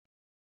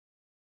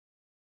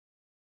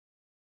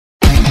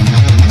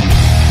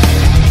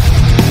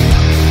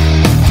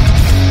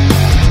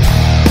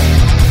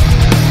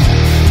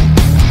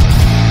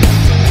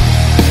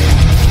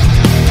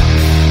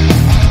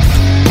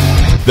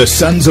The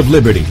Sons of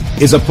Liberty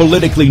is a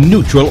politically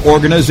neutral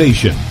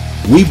organization.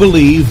 We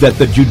believe that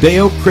the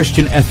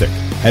Judeo-Christian ethic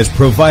has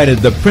provided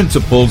the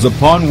principles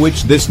upon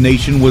which this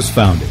nation was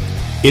founded.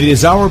 It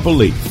is our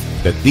belief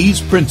that these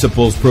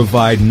principles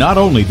provide not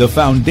only the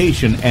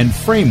foundation and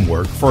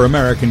framework for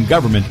American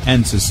government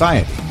and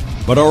society,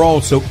 but are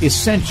also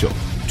essential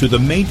to the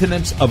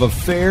maintenance of a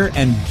fair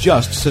and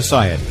just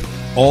society.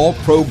 All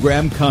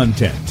program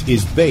content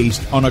is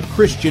based on a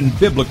Christian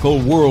biblical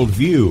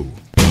worldview.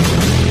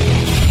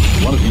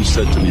 One of you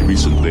said to me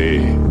recently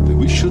that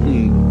we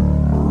shouldn't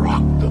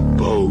rock the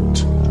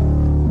boat.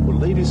 Well,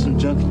 ladies and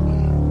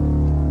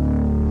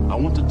gentlemen, I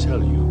want to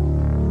tell you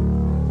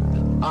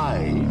that I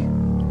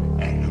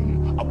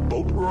am a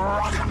boat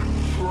rocker.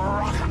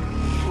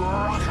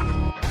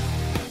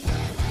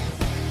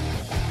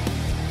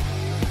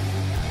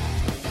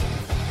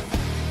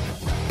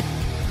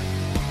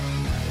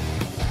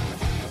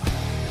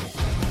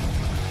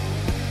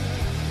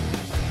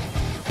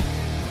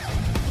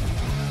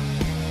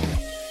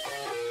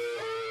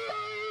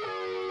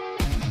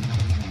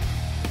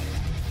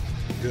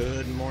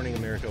 Good morning,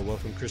 America.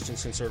 Welcome,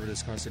 Christians,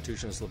 conservatives,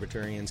 constitutionalists,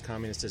 libertarians,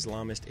 communists,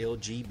 Islamists,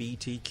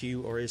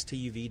 LGBTQ,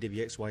 RSTUV,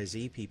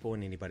 WXYZ people,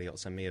 and anybody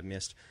else I may have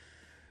missed,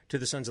 to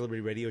the Sons of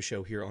Liberty radio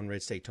show here on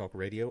Red State Talk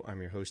Radio.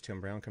 I'm your host,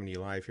 Tim Brown, coming to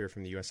you live here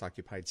from the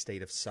U.S.-occupied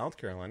state of South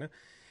Carolina.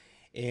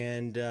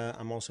 And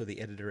I'm also the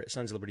editor at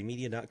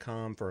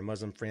sonsoflibertymedia.com. For our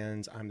Muslim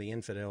friends, I'm the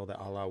infidel that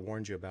Allah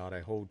warned you about.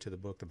 I hold to the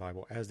book, the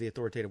Bible, as the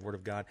authoritative word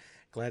of God.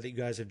 Glad that you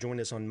guys have joined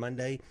us on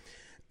Monday.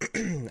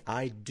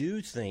 I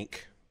do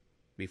think,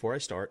 before I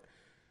start,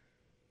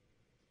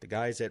 the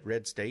guys at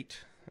Red State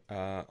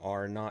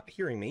are not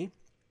hearing me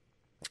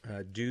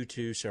due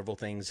to several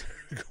things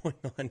going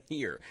on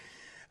here.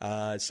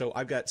 So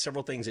I've got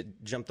several things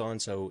that jumped on.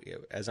 So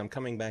as I'm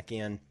coming back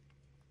in,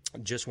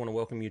 just want to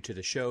welcome you to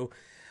the show.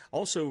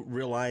 Also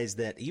realize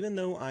that even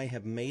though I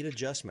have made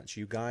adjustments,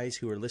 you guys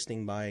who are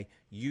listening by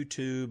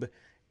YouTube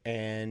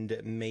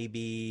and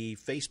maybe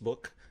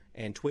Facebook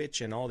and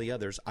Twitch and all the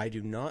others, I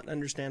do not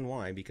understand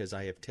why, because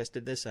I have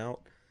tested this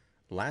out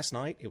last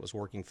night. It was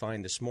working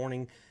fine this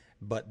morning,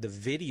 but the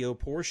video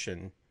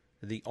portion,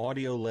 the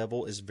audio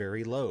level is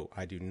very low.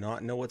 I do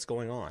not know what's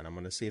going on. I'm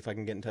going to see if I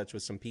can get in touch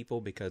with some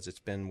people because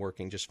it's been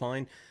working just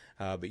fine,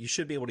 but you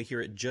should be able to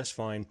hear it just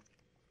fine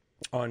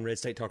on Red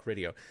State Talk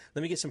Radio.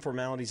 Let me get some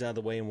formalities out of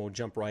the way and we'll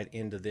jump right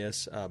into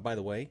this. By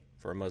the way,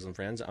 for our Muslim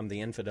friends, I'm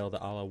the infidel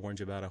that Allah warned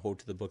you about. I hold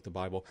to the book, the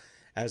Bible,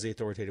 as the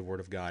authoritative word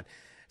of God.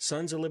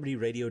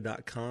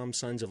 sonsoflibertyradio.com,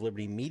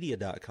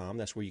 sonsoflibertymedia.com.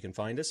 That's where you can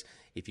find us.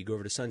 If you go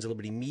over to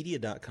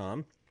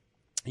sonsoflibertymedia.com,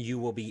 you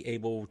will be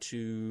able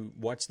to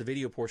watch the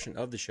video portion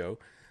of the show,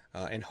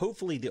 and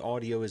hopefully the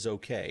audio is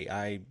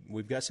okay.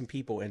 We've got some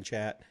people in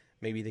chat.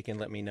 Maybe they can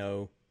let me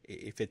know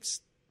if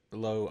it's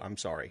low. I'm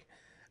sorry.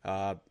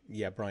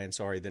 Yeah, Brian,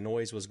 sorry. The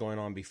noise was going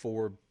on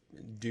before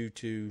due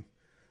to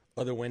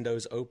other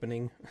windows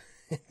opening.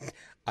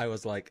 I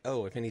was like,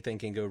 oh, if anything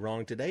can go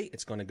wrong today,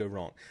 it's going to go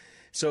wrong.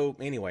 So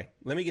anyway,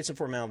 let me get some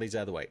formalities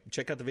out of the way.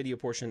 Check out the video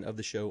portion of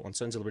the show on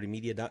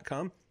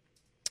sonsoflibertymedia.com.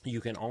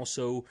 You can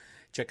also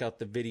check out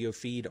the video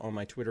feed on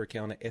my Twitter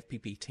account at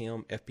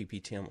FPPTim,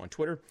 FPPTim on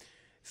Twitter.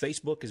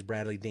 Facebook is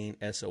Bradley Dean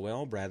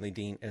SOL, Bradley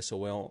Dean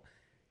SOL.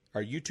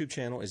 Our YouTube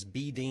channel is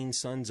B Dean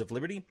Sons of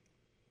Liberty.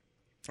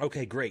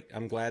 Okay, great.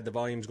 I'm glad the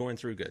volume's going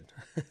through good.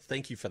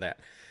 Thank you for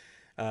that.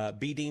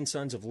 B Dean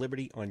Sons of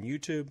Liberty on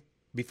YouTube.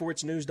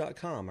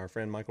 BeforeIt'sNews.com. Our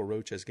friend Michael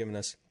Roach has given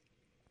us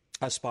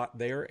a spot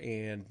there,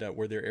 and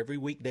we're there every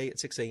weekday at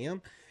 6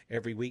 a.m.,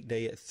 every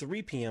weekday at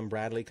 3 p.m.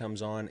 Bradley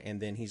comes on, and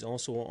then he's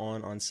also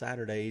on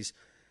Saturdays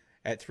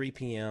at 3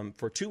 p.m.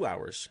 for 2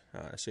 hours.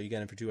 So you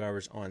got him for 2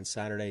 hours on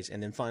Saturdays.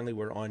 And then finally,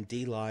 we're on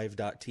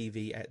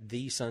DLive.tv at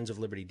The Sons of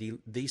Liberty,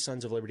 The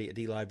Sons of Liberty at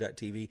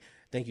DLive.tv.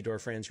 Thank you to our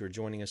friends who are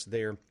joining us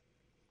there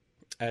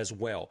as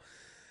well.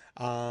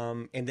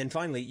 And then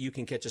finally, you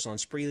can catch us on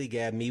Spreely,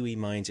 Gab, MeWe,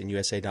 Minds, and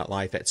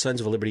USA.life at Sons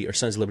of Liberty or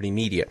Sons of Liberty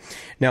Media.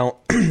 Now,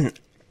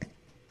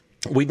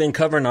 we've been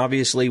covering,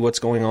 obviously, what's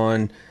going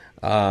on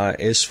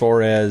as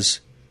far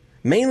as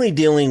mainly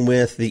dealing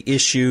with the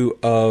issue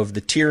of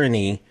the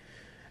tyranny,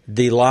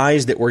 the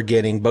lies that we're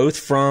getting, both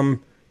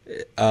from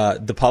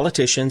the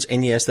politicians,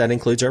 and yes, that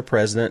includes our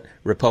president,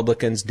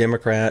 Republicans,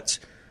 Democrats,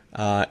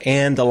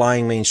 and the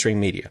lying mainstream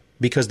media,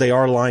 because they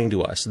are lying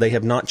to us. They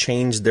have not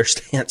changed their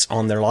stance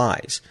on their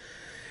lies,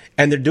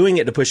 and they're doing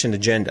it to push an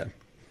agenda.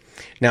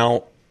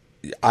 Now,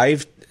 I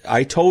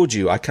told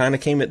you, I kind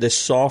of came at this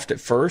soft at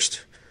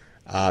first,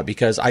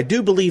 because I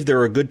do believe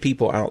there are good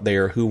people out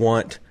there who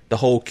want the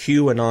whole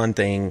QAnon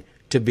thing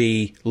to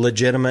be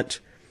legitimate.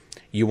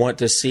 You want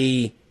to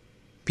see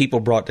people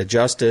brought to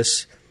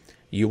justice.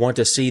 You want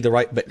to see the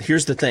right. But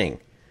here's the thing.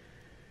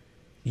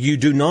 You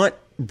do not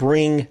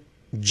bring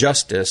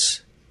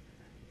justice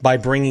by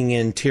bringing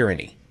in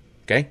tyranny.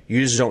 Okay?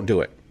 You just don't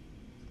do it.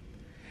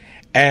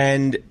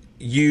 And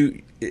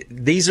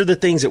these are the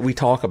things that we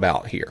talk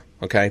about here.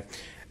 Okay?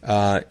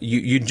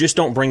 You just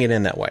don't bring it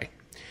in that way.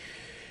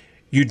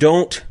 You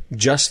don't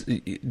just,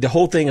 the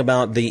whole thing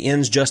about the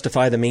ends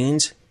justify the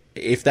means,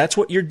 if that's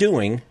what you're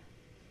doing,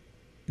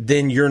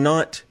 then you're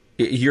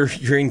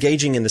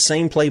engaging in the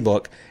same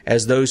playbook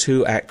as those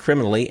who act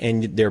criminally,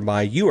 and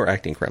thereby you are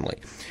acting criminally.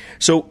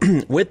 So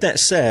with that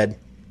said,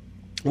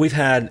 we've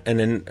had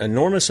an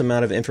enormous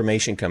amount of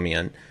information come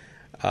in,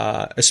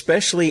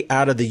 especially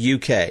out of the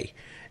UK.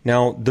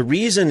 Now, the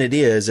reason it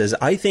is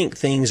I think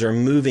things are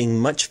moving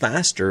much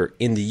faster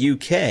in the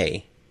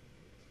UK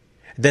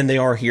than they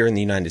are here in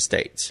the United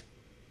States.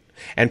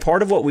 And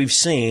part of what we've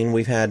seen,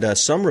 we've had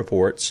some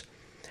reports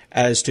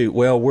as to,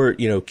 well,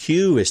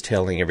 Q is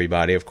telling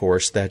everybody, of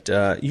course,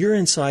 that you're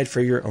inside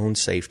for your own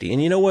safety.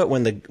 And you know what?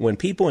 When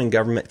people in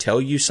government tell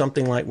you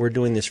something like we're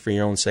doing this for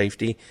your own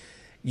safety,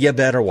 you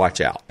better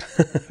watch out.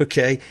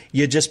 Okay?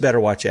 You just better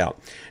watch out.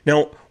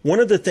 Now, one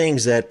of the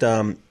things that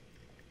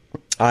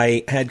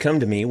I had come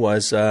to me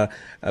was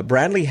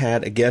Bradley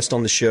had a guest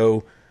on the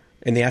show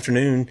in the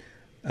afternoon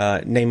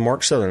named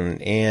Mark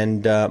Sutherland.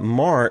 And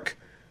Mark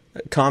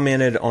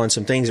commented on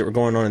some things that were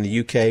going on in the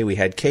UK. We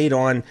had Kate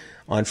on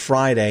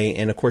Friday,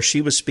 and of course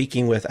she was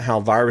speaking with how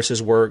viruses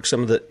work.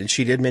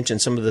 She did mention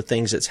some of the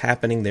things that's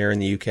happening there in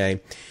the UK.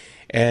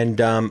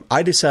 And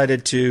I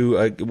decided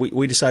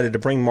we decided to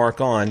bring Mark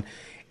on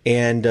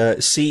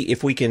and see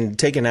if we can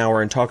take an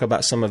hour and talk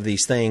about some of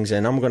these things.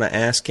 And I'm going to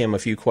ask him a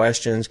few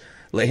questions,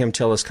 let him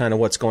tell us kind of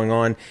what's going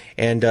on.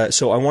 And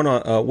so I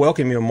want to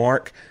welcome you,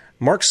 Mark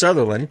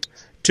Sutherland,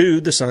 to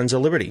the Sons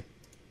of Liberty.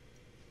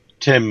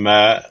 Tim,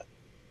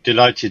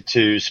 delighted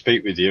to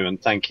speak with you,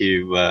 and thank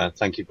you for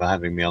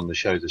having me on the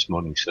show this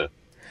morning, sir.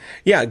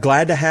 Yeah,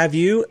 glad to have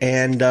you.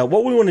 And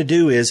what we want to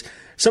do is,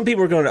 some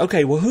people are going,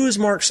 okay, well, who is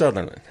Mark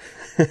Sutherland?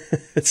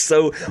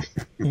 So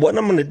what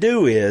I'm going to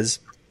do is,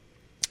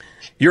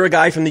 you're a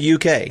guy from the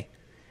UK.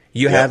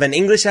 You have an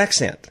English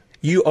accent.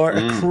 You are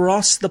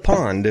across the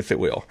pond, if it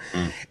will.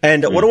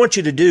 And what I want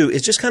you to do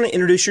is just kind of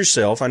introduce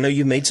yourself. I know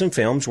you've made some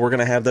films. We're going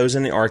to have those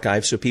in the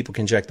archive so people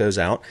can check those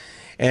out.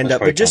 And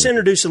but just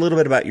introduce a little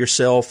bit about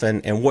yourself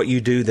and what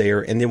you do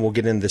there, and then we'll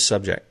get into this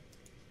subject.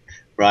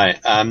 Right.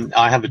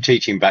 I have a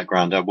teaching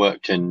background. I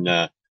worked in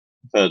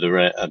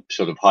further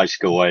sort of high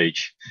school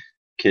age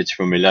kids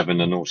from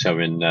 11, and also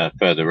in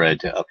further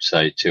ed up,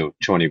 say, till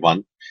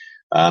 21.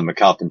 I'm a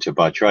carpenter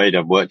by trade.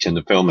 I've worked in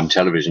the film and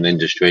television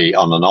industry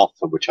on and off,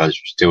 which I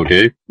still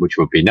do, which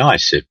would be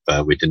nice if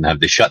we didn't have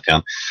this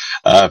shutdown,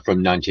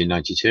 from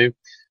 1992.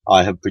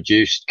 I have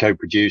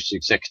co-produced,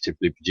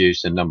 executively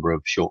produced a number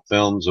of short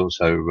films,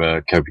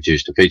 also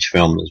co-produced a feature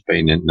film that's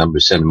been in a number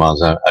of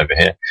cinemas over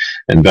here,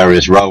 in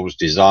various roles,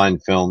 design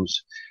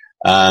films,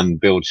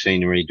 build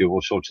scenery, do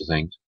all sorts of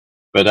things.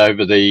 But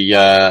over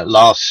the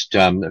last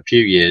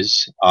few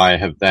years, I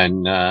have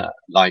then,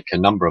 like a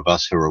number of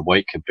us who are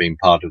awake, have been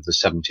part of the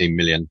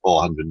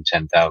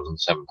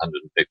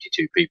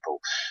 17,410,752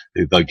 people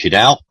who voted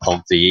out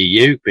of the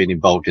EU, been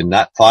involved in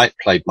that fight,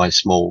 played my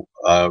small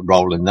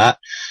role in that.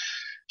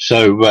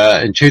 So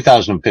in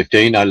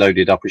 2015, I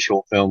loaded up a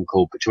short film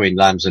called Between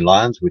Lambs and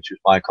Lions, which was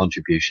my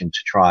contribution to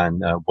try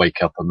and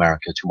wake up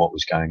America to what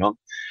was going on,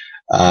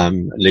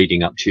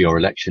 leading up to your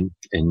election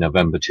in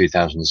November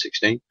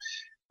 2016.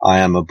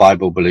 I am a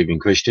Bible-believing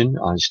Christian.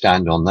 I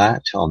stand on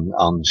that,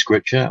 on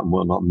Scripture, and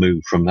will not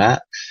move from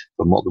that,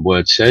 from what the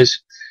Word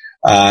says.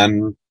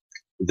 Then,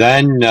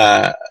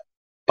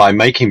 by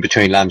making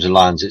Between Lambs and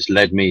Lions, it's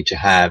led me to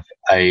have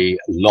a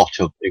lot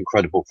of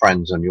incredible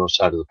friends on your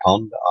side of the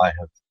pond. I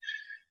have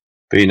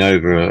been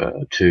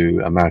over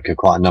to America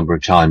quite a number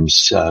of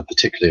times,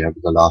 particularly over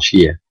the last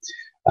year.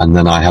 And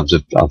then I've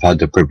had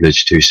the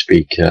privilege to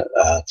speak at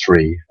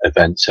 3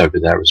 events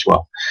over there as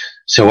well.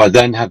 So I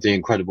then have the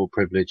incredible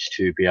privilege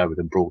to be able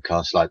to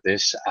broadcast like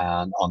this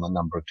and on a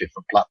number of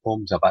different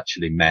platforms. I've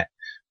actually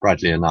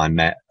Bradley and I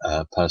met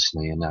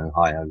personally in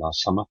Ohio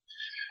last summer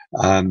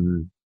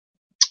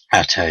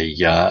at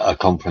a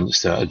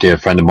conference that a dear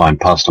friend of mine,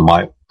 Pastor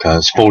Mike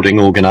Spalding,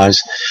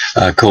 organized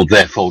called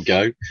Therefore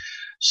Go.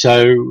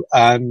 So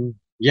I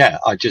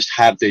just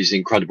have these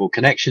incredible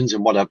connections.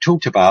 And what I've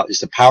talked about is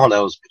the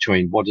parallels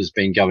between what has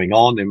been going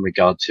on in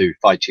regard to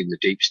fighting the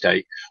deep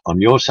state on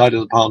your side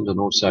of the pond, and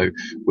also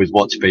with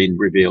what's been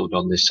revealed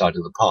on this side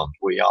of the pond.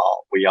 We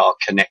are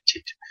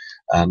connected.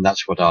 And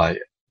that's what I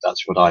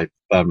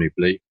firmly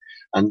believe.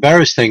 And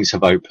various things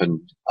have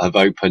opened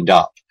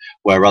up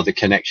where other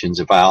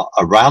connections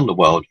around the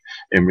world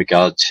in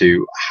regard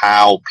to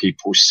how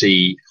people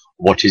see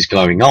what is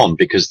going on,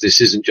 because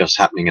this isn't just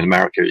happening in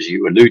America, as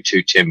you allude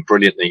to, Tim,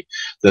 brilliantly,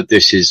 that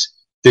this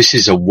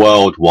is a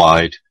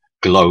worldwide,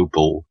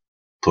 global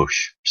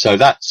push. So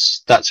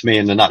that's me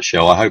in a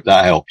nutshell. I hope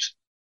that helps.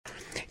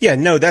 Yeah,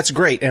 no, that's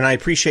great, and I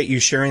appreciate you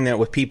sharing that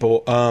with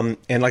people.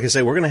 And like I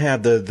say, we're going to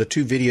have the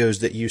 2 videos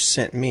that you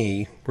sent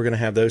me. We're going to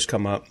have those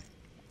come up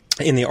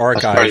in the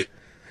archive.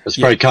 That's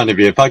very kind of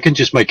you. If I can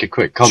just make a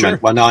quick comment.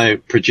 Sure. When I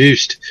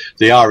produced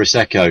the Iris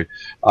Echo,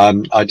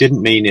 I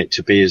didn't mean it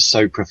to be as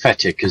so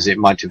prophetic as it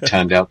might have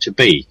turned out to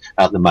be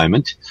at the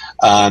moment.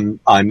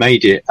 I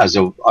made it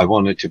I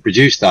wanted to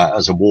produce that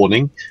as a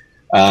warning.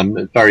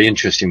 It's very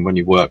interesting when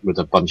you work with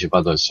a bunch of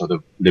other sort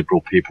of liberal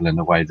people in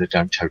a way that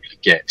don't totally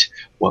get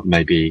what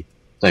maybe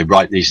They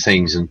write these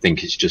things and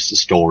think it's just a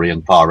story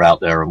and far out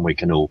there, and we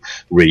can all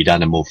read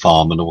Animal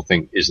Farm and all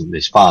think, isn't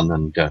this fun?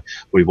 And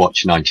we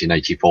watch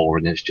 1984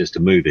 and it's just a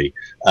movie.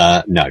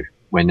 No,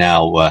 we're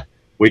now,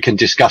 we can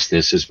discuss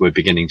this as we're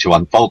beginning to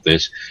unfold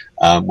this.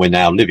 We're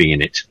now living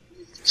in it.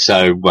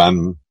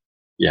 So,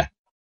 yeah.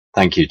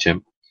 Thank you,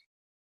 Tim.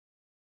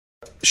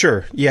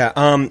 Sure. Yeah.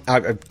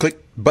 I click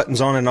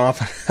buttons on and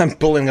off. I'm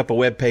pulling up a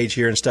web page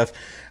here and stuff.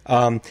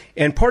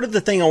 And part of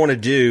the thing I want to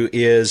do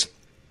is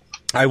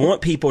I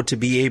want people to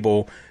be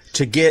able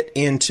to get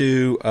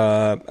into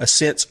a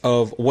sense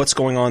of what's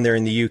going on there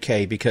in the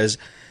UK, because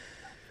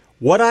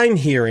what I'm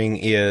hearing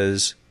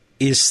is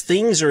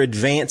things are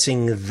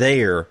advancing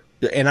there,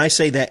 and I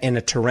say that in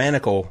a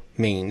tyrannical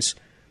means,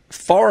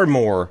 far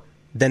more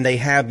than they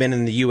have been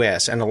in the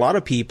U.S. And a lot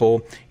of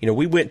people,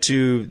 we went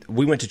to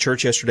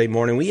church yesterday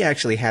morning. We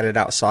actually had it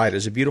outside. It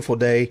was a beautiful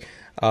day.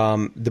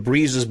 The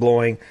breeze was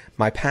blowing.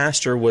 My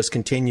pastor was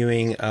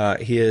continuing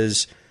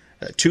his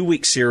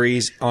 2-week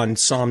series on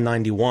Psalm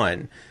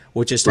 91,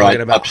 which is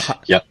talking about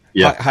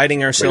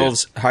hiding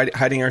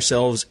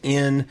ourselves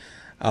in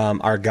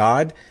our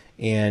God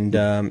and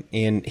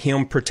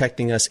Him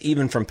protecting us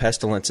even from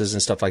pestilences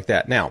and stuff like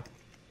that. Now,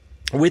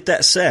 with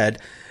that said,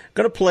 I'm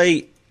going to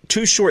play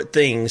 2 short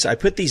things. I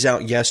put these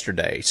out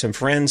yesterday. Some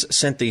friends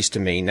sent these to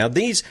me. Now,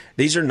 these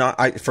are not.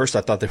 At first,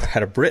 I thought they were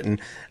out of Britain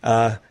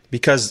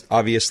because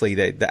obviously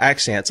the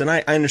accents, and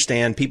I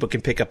understand people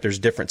can pick up there's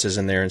differences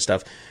in there and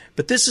stuff.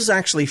 But this is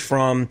actually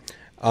from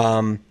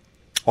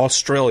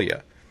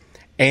Australia,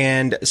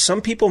 and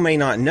some people may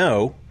not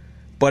know,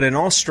 but in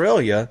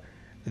Australia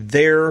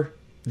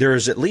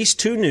there's at least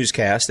 2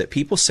 newscasts that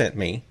people sent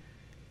me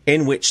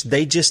in which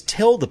they just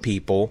tell the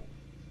people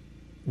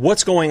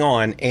what's going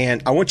on,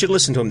 and I want you to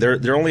listen to them.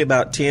 They're only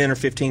about 10 or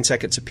 15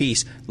 seconds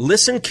apiece.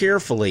 Listen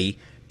carefully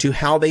to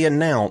how they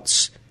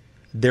announce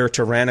their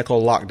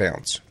tyrannical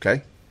lockdowns,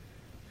 okay?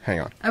 Hang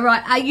on. All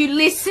right, are you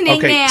listening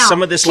now? Okay,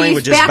 some of this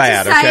language is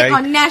bad, to say okay? It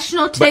on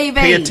national TV.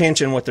 But pay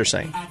attention what they're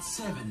saying. At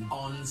 7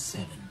 on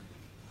 7.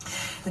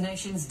 The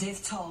nation's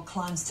death toll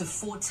climbs to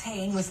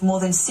 14, with more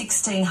than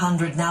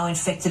 1,600 now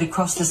infected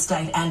across the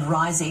state and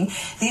rising.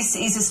 This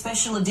is a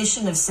special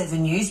edition of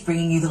 7 News,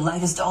 bringing you the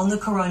latest on the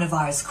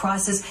coronavirus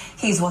crisis.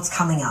 Here's what's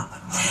coming up.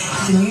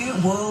 The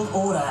New World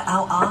Order,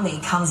 our army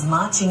comes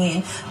marching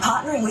in,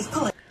 partnering with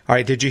police. All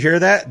right, did you hear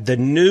that? The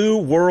New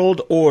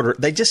World Order.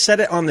 They just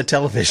said it on the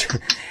television,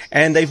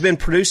 and they've been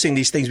producing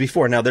these things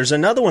before. Now, there's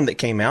another one that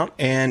came out,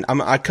 and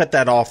I cut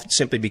that off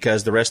simply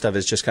because the rest of it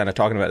is just kind of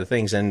talking about the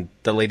things, and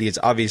the lady is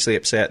obviously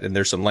upset, and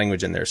there's some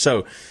language in there.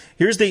 So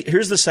here's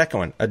the second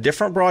one, a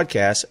different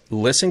broadcast.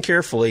 Listen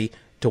carefully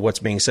to what's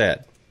being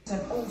said.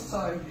 And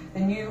also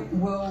the New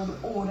World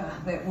Order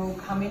that will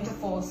come into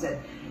force at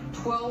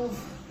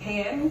 12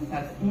 p.m.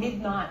 at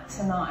midnight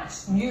tonight.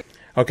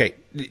 Okay,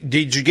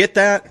 did you get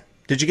that?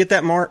 Did you get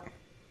that, Mark?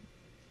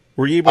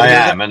 Were you able to hear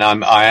that? And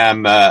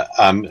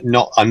I'm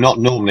not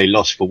normally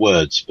lost for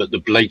words, but the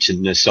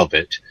blatantness of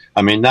it.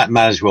 I mean, that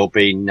may as well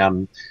been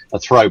a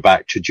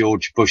throwback to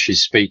George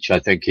Bush's speech, I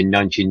think, in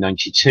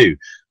 1992.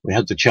 We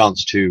had the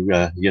chance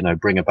to,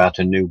 bring about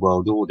a new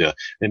world order.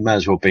 It may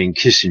as well been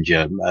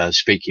Kissinger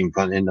speaking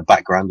in the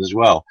background as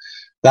well.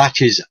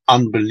 That is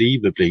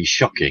unbelievably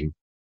shocking.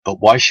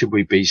 But why should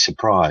we be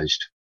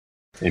surprised?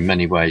 In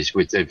many ways,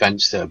 with the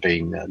events that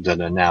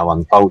are now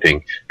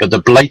unfolding, but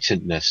the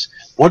blatantness,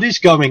 what is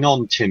going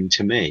on, Tim,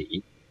 to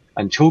me,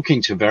 and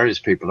talking to various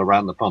people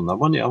around the pond. I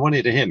want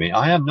you to hear me.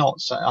 I'm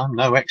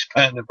no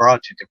expert in a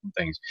variety of different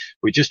things.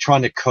 We're just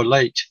trying to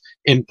collate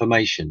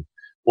information.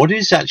 What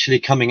is actually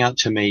coming out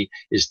to me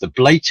is the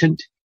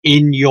blatant,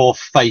 in your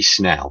face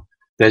now.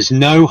 There's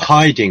no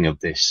hiding of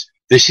this.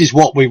 This is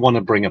what we want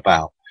to bring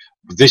about.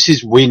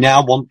 We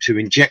now want to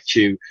inject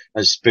you,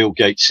 as Bill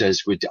Gates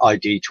says, with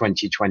ID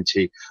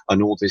 2020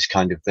 and all this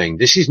kind of thing.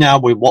 This is now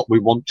what we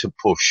want to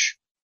push.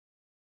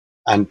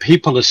 And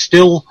people are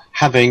still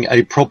having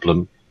a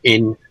problem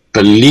in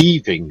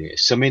believing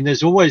this. I mean,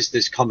 there's always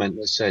this comment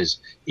that says,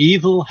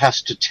 evil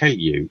has to tell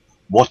you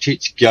what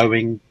it's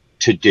going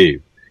to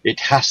do. It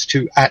has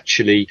to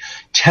actually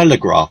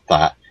telegraph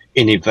that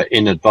in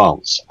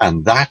advance.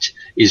 And that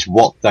is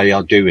what they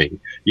are doing.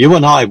 You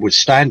and I would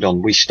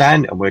and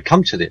we'll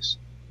come to this.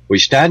 We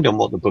stand on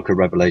what the book of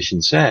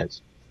Revelation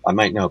says. I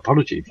make no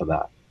apology for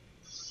that.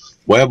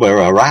 Where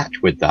we're at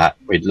with that,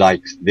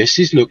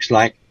 looks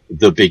like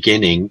the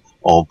beginning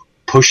of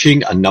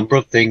pushing a number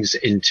of things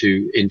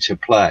into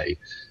play.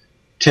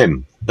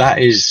 Tim,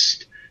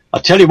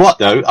 I'll tell you what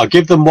though, I'll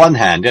give them one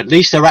hand. At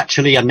least they're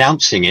actually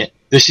announcing it.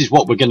 This is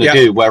what we're going to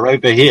do, where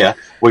over here,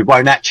 we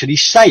won't actually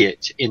say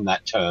it in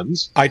that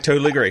terms. I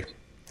totally agree.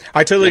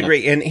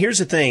 Agree. And here's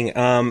the thing.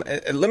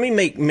 Let me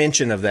make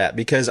mention of that,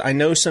 because I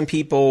know some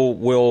people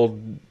will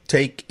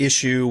take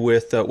issue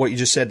with what you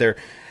just said there.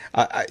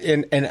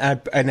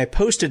 I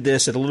posted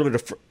this at a little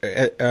bit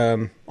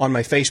of, on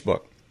my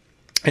Facebook.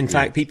 In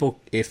fact,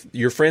 people, if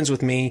you're friends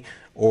with me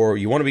or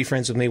you want to be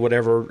friends with me,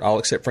 whatever, I'll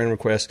accept friend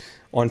requests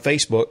on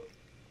Facebook.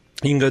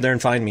 You can go there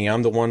and find me.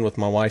 I'm the one with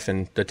my wife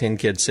and the 10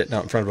 kids sitting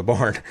out in front of a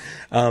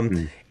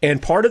barn.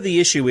 And part of the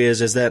issue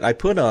is that I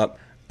put up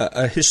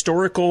a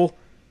historical,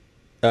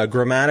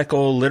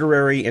 grammatical,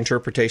 literary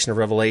interpretation of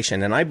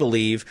Revelation. And I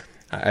believe,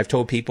 I've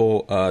told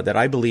people that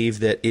I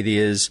believe that it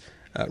is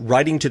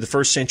writing to the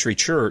first century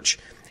church,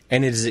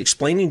 and it is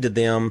explaining to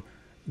them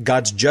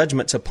God's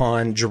judgments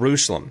upon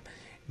Jerusalem.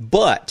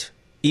 But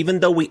even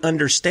though we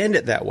understand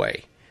it that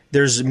way,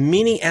 there's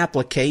many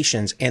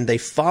applications, and they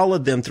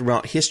followed them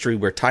throughout history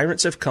where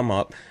tyrants have come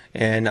up.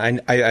 And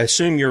I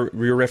assume you're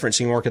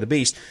referencing Mark of the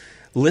Beast.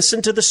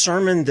 Listen to the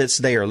sermon that's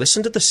there.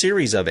 Listen to the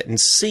series of it and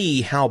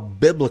see how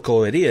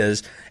biblical it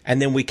is.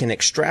 And then we can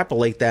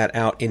extrapolate that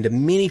out into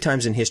many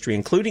times in history,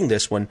 including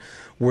this one,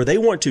 where they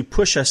want to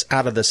push us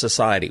out of the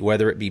society,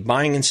 whether it be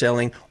buying and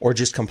selling or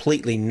just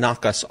completely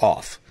knock us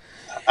off.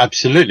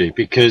 Absolutely,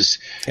 because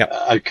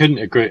I couldn't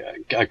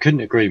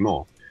agree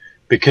more.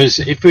 Because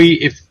if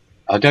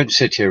I don't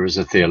sit here as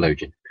a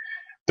theologian,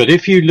 but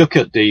if you look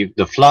at the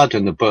flood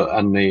and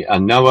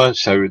and Noah,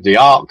 so the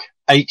ark,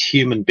 8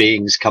 human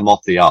beings come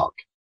off the ark.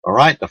 All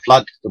right, the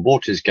flood, the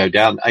waters go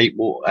down, 8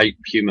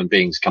 human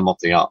beings come off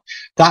the ark.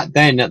 That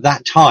then at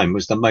that time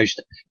was the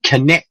most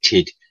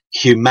connected.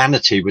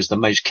 Humanity was the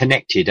most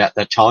connected at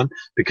that time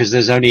because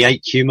there's only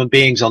 8 human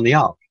beings on the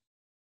ark.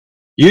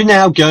 You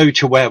now go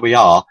to where we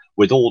are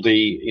with all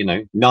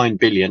the 9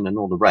 billion and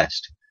all the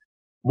rest.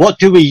 What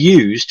do we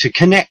use to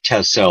connect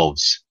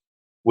ourselves?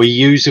 We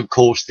use, of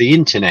course, the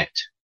internet.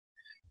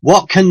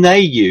 What can they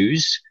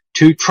use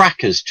to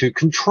track us, to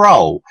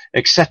control,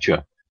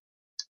 etc.?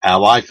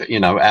 Our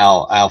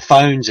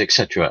phones,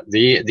 etc.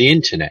 The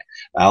internet,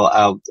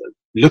 our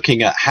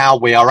looking at how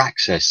we are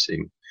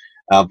accessing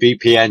our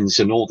VPNs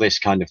and all this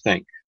kind of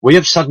thing. We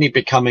have suddenly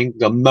becoming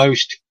the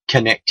most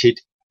connected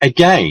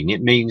again.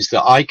 It means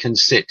that I can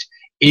sit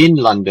in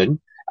London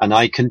and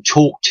I can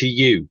talk to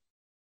you,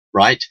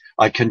 right?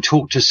 I can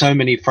talk to so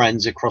many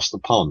friends across the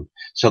pond.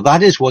 So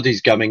that is what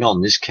is going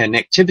on, this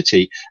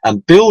connectivity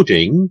and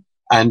building,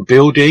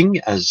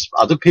 as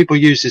other people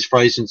use this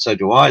phrase, and so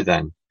do I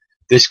then,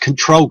 this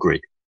control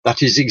grid.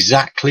 That is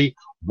exactly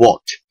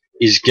what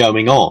is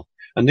going on.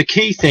 And the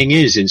key thing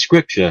is in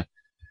scripture,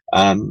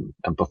 and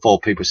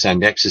before people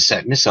send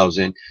exocet missiles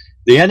in,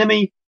 the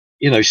enemy,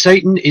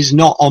 Satan is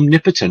not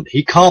omnipotent.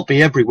 He can't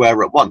be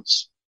everywhere at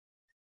once.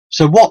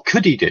 So what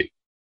could he do?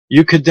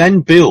 You could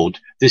then build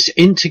this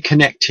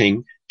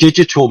interconnecting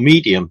digital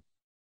medium.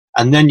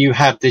 And then you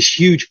have this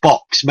huge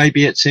box.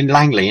 Maybe it's in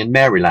Langley in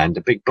Maryland,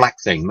 a big black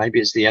thing. Maybe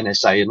it's the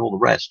NSA and all the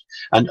rest,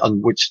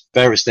 and which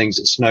various things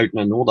that Snowden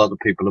and all other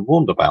people have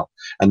warned about.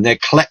 And they're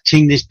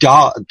collecting this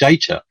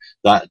data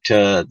that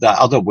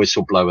other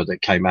whistleblower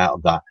that came out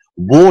of that,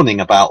 warning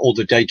about all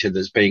the data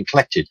that's being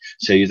collected.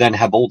 So you then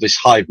have all this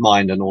hive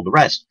mind and all the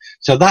rest.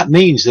 So that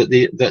means that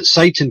that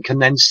Satan can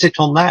then sit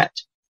on that.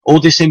 All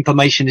this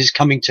information is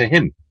coming to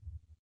him.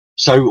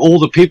 So all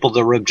the people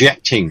that are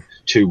objecting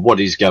to what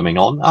is going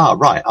on,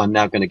 right, I'm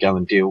now going to go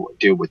and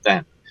deal with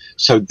them.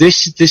 So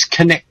this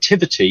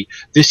connectivity,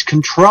 this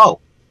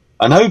control.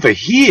 And over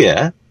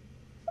here,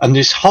 and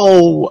this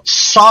whole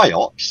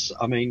psyops,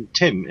 I mean,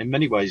 Tim, in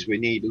many ways we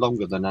need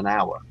longer than an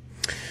hour.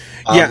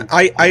 Yeah,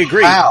 I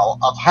agree.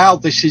 Of how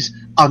this is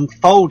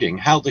unfolding,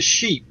 how the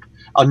sheep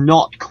are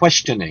not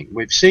questioning.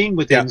 We've seen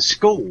within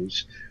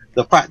schools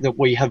the fact that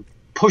we have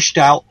pushed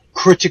out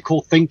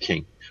critical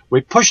thinking.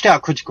 We've pushed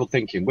out critical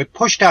thinking. We've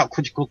pushed out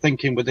critical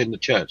thinking within the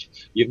church.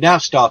 You've now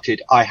started,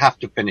 I have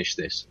to finish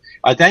this.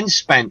 I then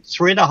spent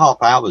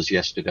 3.5 hours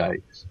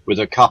yesterday with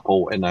a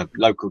couple in a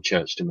local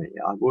church to me.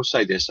 I will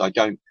say this, I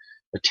don't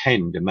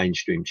attend a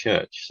mainstream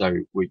church, so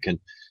we can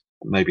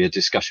maybe a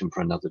discussion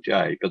for another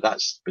day, but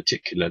that's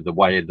particular the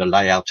way, the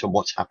layout and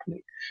what's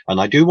happening. And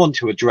I do want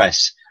to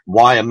address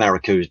why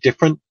America is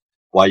different,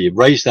 why you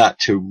raise that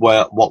to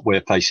what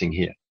we're facing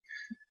here.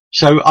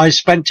 So I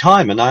spent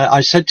time and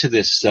I said to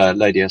this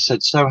lady, I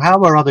said, so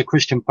how are other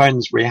Christian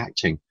friends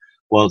reacting?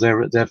 Well,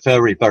 they're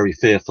very, very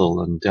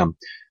fearful and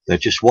they're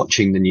just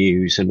watching the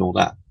news and all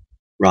that.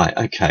 Right.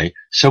 Okay.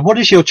 So what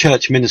has your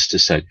church minister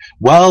said?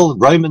 Well,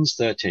 Romans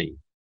 13,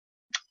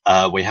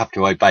 we have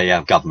to obey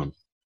our government.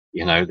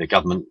 The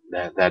government,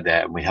 they're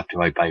there and we have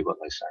to obey what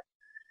they say.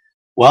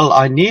 Well,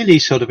 I nearly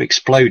sort of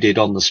exploded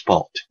on the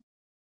spot.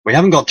 We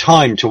haven't got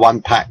time to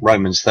unpack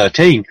Romans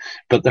 13,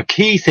 but the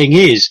key thing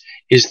is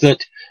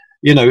that,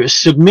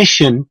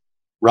 submission,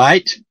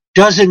 right,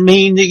 doesn't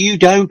mean that you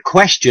don't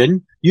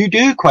question. You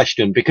do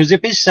question, because if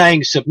it's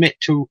saying submit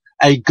to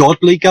a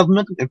godly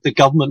government, if the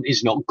government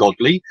is not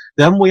godly,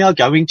 then we are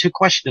going to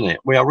question it.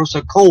 We are also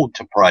called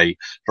to pray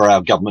for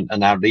our government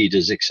and our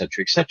leaders,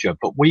 etc., etc.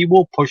 But we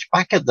will push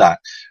back at that.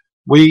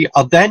 We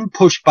are then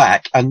pushed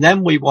back, and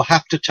then we will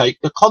have to take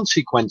the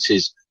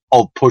consequences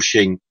of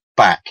pushing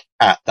back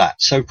at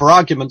that. So for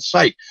argument's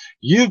sake,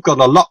 you've got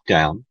a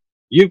lockdown.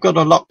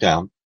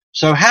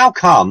 So how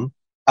come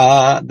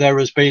there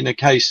has been a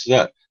case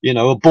that,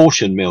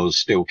 abortion mills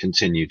still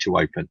continue to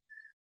open?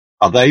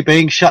 Are they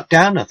being shut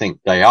down? I think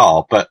they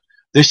are. But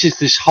this is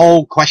this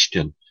whole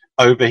question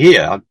over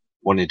here. I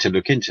wanted to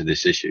look into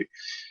this issue.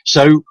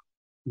 So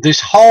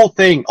this whole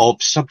thing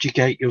of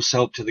subjugate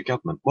yourself to the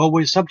government. Well,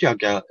 we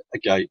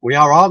we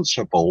are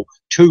answerable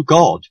to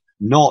God,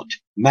 not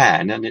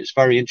man. And it's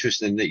very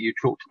interesting that you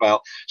talked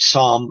about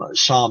Psalm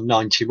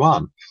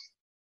 91.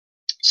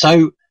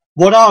 So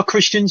what are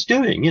Christians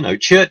doing? You know,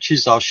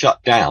 churches are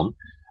shut down.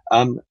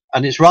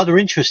 And it's rather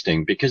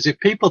interesting because if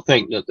people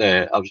think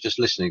that I was just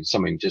listening to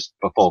something just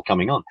before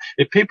coming on.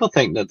 If people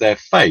think that their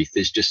faith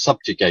is just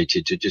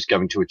subjugated to just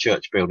going to a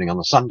church building on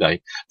a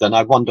Sunday, then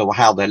I wonder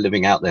how they're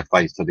living out their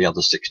faith for the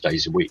other 6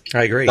 days a week.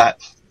 I agree.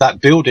 That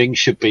building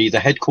should be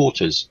the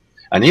headquarters.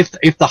 And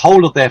if the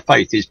whole of their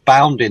faith is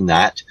bound in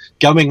that,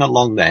 going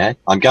along there,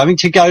 I'm going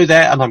to go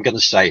there and I'm going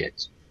to say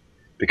it.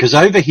 Because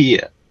over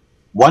here,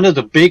 one of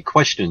the big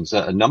questions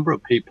that a number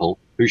of people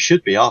who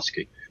should be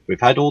asking, we've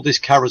had all this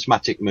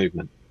charismatic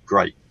movement.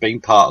 Great, being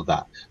part of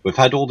that. We've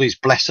had all these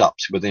bless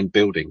ups within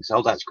buildings.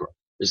 Oh, that's great.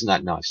 Isn't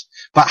that nice?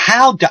 But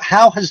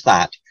how has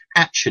that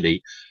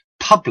actually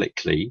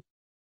publicly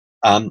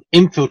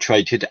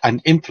infiltrated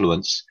and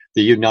influenced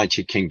the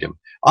United Kingdom?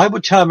 I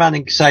would turn around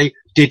and say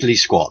diddly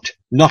squat,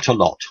 not a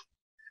lot.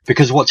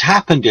 Because what's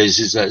happened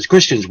is that as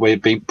Christians,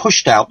 we've been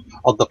pushed out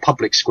of the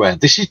public square.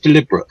 This is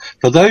deliberate.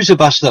 For those of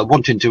us that are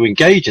wanting to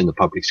engage in the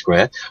public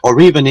square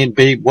or even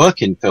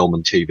work in film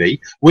and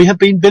TV, we have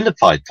been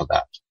vilified for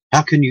that.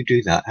 How can you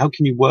do that? How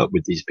can you work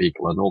with these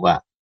people and all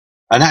that?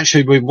 And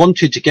actually, we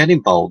wanted to get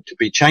involved to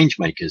be change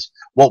makers.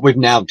 What we've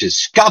now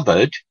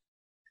discovered,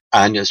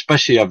 and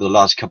especially over the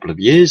last couple of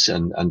years,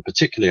 and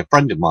particularly a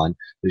friend of mine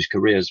whose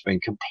career has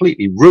been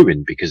completely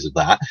ruined because of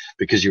that,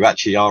 because you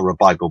actually are a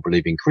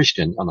Bible-believing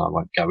Christian, and I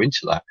won't go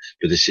into that,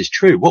 but this is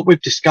true. What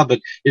we've discovered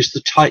is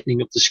the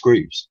tightening of the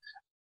screws.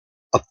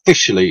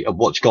 Officially of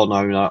what's gone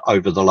on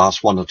over the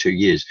last 1 or 2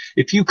 years.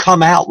 If you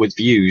come out with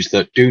views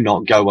that do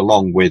not go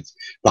along with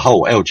the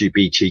whole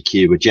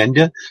LGBTQ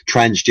agenda,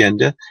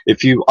 transgender,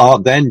 if you are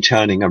then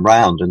turning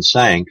around and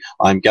saying,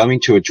 I'm going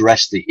to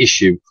address the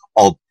issue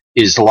of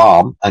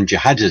Islam and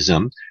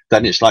jihadism,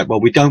 then it's like, well,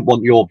 we don't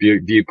want your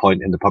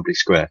viewpoint in the public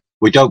square.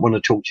 We don't want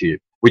to talk to you.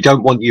 We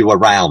don't want you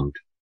around.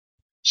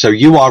 So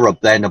you are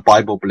then a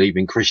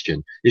Bible-believing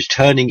Christian is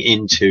turning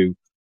into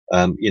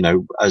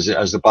as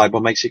the Bible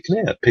makes it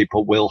clear,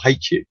 people will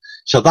hate you.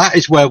 So that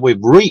is where we've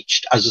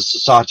reached as a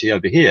society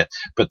over here.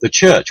 But the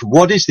church,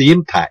 what is the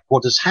impact?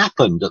 What has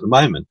happened at the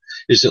moment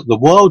is that the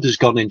world has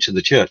gone into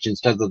the church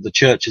instead of the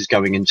church is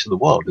going into the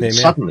world. And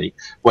suddenly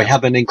we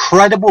have an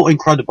incredible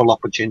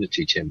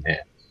opportunity, Tim,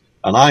 here.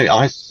 And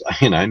I,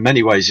 in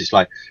many ways, it's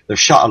like they've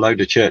shut a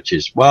load of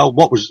churches. Well,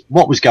 what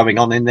was going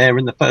on in there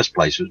in the first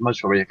place was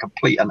most probably a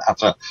complete and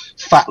utter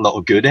fat lot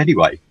of good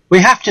anyway. We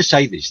have to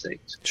say these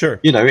things. Sure.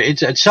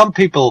 Some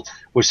people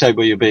will say,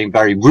 well, you're being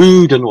very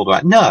rude and all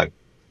that. No.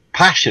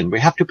 Passion. We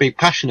have to be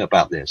passionate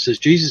about this. As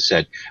Jesus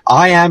said,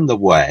 I am the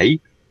way,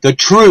 the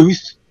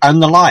truth,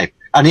 and the life.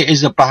 And it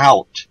is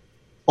about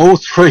all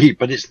three,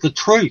 but it's the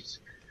truth.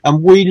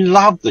 And we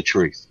love the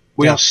truth.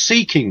 We are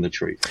seeking the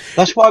truth.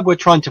 That's why we're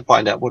trying to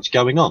find out what's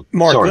going on.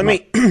 Mark,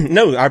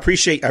 no, I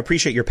appreciate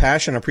your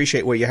passion. I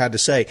appreciate what you had to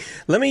say.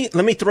 Let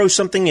me throw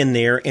something in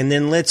there, and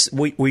then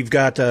we've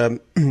got,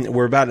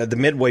 we're about at the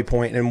midway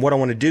point, and what I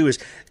want to do is,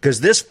 because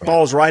this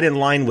falls right in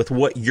line with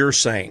what you're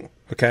saying,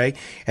 okay?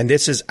 And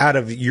this is out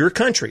of your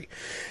country.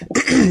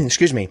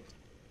 Excuse me.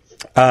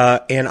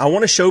 And I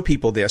want to show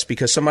people this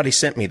because somebody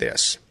sent me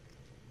this.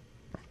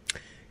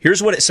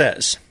 Here's what it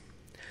says.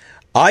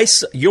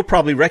 You'll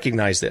probably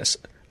recognize this.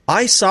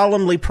 I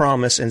solemnly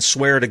promise and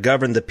swear to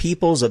govern the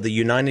peoples of the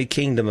United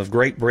Kingdom of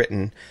Great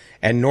Britain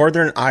and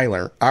Northern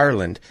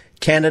Ireland,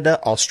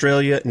 Canada,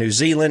 Australia, New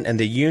Zealand, and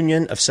the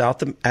Union of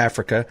South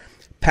Africa,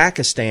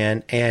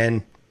 Pakistan,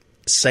 and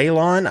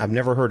Ceylon, I've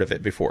never heard of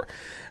it before,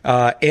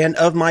 and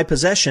of my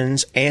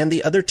possessions and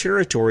the other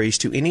territories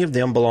to any of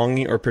them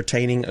belonging or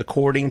pertaining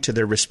according to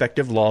their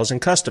respective laws and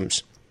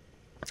customs.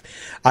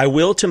 I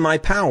will to my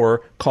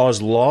power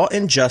cause law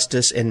and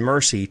justice and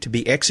mercy to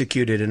be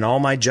executed in all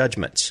my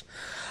judgments.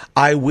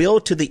 I will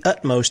to the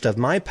utmost of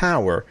my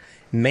power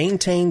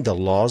maintain the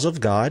laws of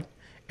God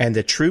and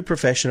the true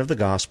profession of the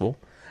gospel.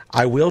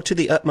 I will to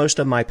the utmost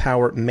of my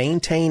power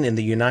maintain in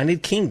the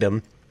United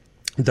Kingdom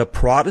the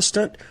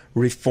Protestant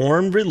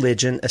Reformed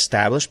religion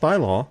established by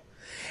law,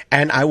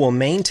 and I will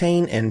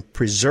maintain and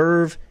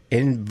preserve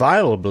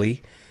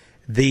inviolably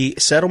the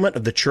settlement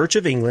of the Church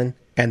of England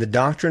and the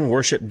doctrine,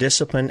 worship,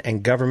 discipline,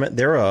 and government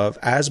thereof,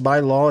 as by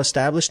law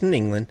established in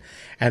England,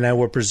 and I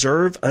will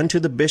preserve unto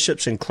the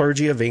bishops and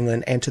clergy of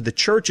England and to the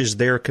churches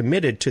there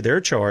committed to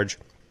their charge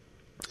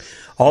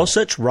all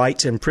such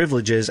rights and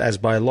privileges as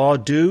by law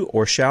do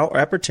or shall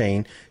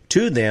appertain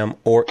to them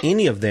or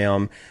any of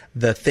them,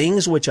 the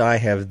things which I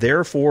have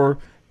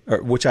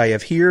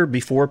here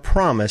before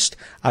promised,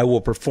 I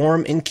will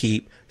perform and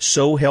keep,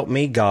 so help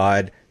me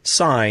God.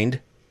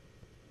 Signed,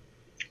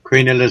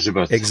 Queen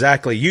Elizabeth.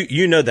 Exactly.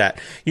 You know that.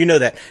 You know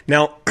that.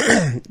 Now,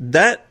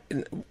 that,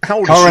 how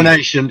old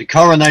Coronation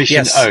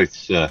yes. oath,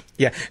 sir.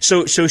 Yeah.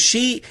 So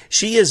she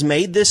has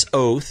made this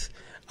oath,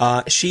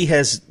 She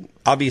has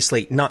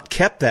obviously not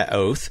kept that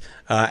oath,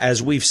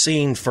 as we've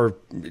seen for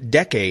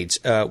decades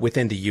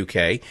within the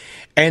UK.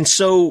 And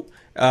so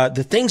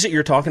the things that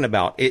you're talking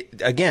about,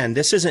 again,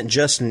 this isn't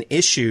just an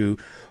issue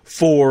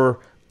for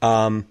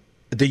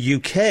the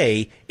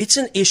UK, it's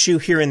an issue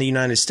here in the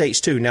United States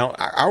too. Now,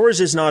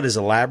 ours is not as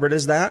elaborate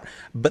as that,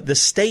 but the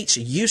states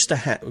used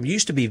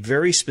to be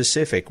very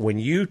specific. When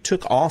you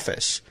took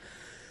office,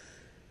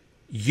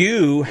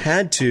 you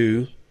had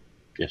to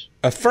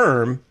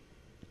affirm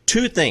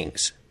two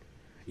things.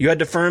 You had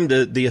to affirm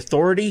the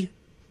authority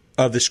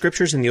of the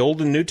Scriptures in the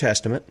Old and New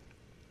Testament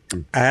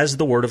as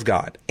the Word of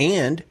God,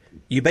 and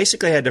you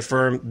basically had to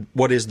affirm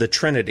what is the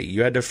Trinity.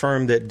 You had to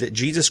affirm that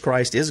Jesus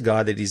Christ is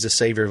God, that He's the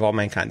Savior of all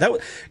mankind.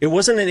 It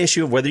wasn't an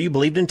issue of whether you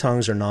believed in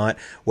tongues or not,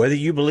 whether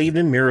you believed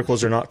in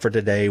miracles or not for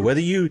today, whether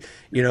you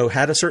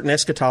had a certain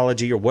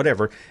eschatology or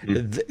whatever.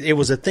 It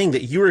was a thing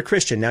that you were a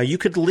Christian. Now, you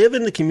could live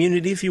in the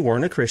community if you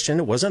weren't a Christian.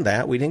 It wasn't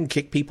that. We didn't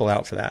kick people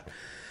out for that.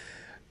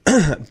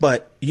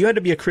 But you had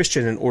to be a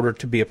Christian in order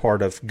to be a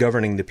part of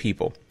governing the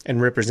people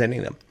and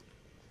representing them.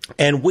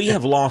 And we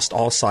have lost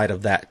all sight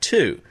of that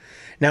too.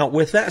 Now,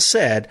 with that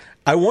said,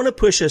 I want to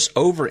push us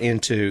over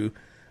into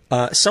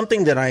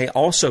something that I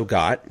also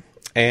got,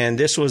 and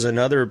this was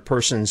another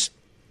person's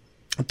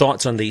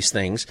thoughts on these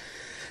things.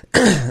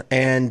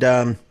 And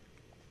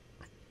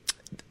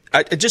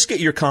I just get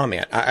your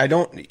comment. I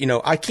don't,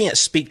 I can't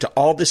speak to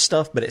all this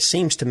stuff, but it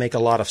seems to make a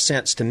lot of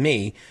sense to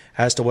me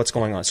as to what's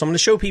going on. So I'm going to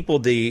show people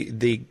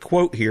the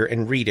quote here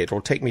and read it.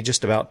 It'll take me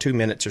just about 2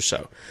 minutes or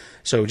so.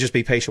 So just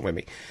be patient with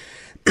me.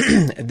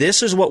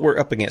 This is what we're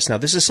up against. Now,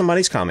 this is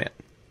somebody's comment.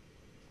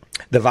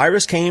 The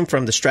virus came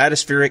from the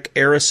stratospheric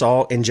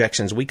aerosol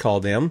injections. We call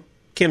them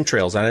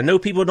chemtrails. And I know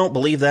people don't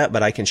believe that,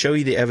 but I can show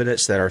you the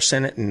evidence that our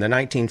Senate in the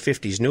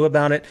 1950s knew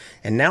about it.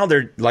 And now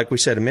they're, like we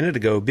said a minute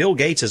ago, Bill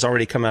Gates has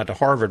already come out to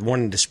Harvard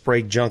wanting to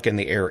spray junk in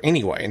the air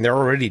anyway, and they're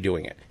already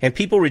doing it. And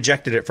people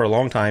rejected it for a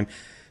long time,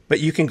 but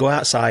you can go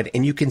outside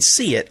and you can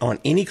see it on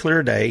any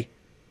clear day,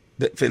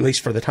 at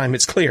least for the time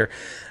it's clear.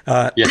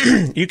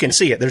 You can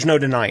see it. There's no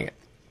denying it.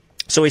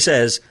 So he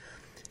says,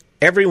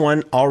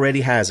 everyone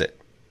already has it.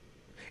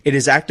 It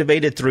is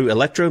activated through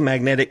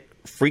electromagnetic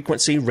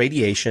frequency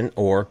radiation,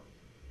 or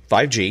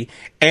 5G.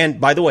 And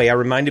by the way, I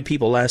reminded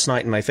people last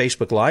night in my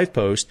Facebook Live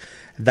post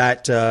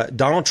that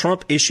Donald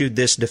Trump issued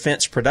this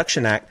Defense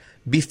Production Act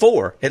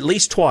before, at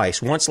least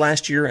twice, once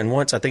last year and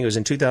once, I think it was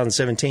in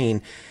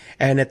 2017.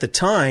 And at the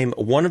time,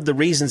 one of the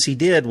reasons he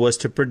did was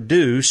to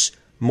produce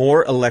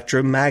more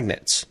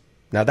electromagnets.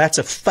 Now, that's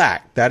a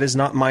fact. That is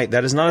not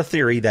a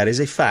theory. That is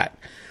a fact.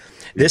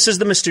 This is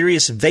the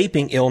mysterious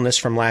vaping illness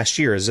from last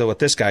year, is what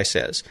this guy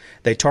says.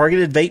 They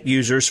targeted vape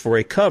users for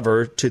a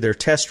cover to their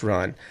test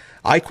run.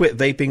 I quit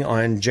vaping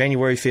on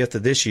January 5th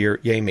of this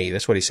year. Yay me.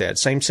 That's what he said.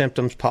 Same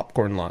symptoms,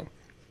 popcorn lung.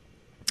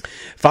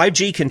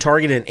 5G can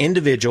target an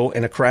individual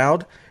in a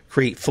crowd,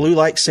 create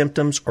flu-like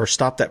symptoms, or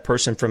stop that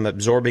person from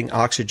absorbing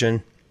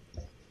oxygen.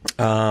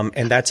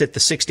 And that's at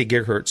the 60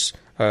 gigahertz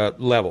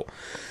level.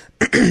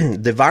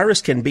 The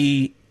virus can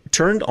be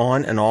turned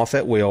on and off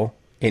at will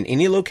in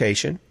any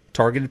location.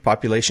 Targeted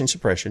population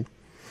suppression.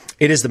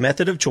 It is the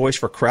method of choice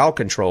for crowd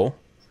control.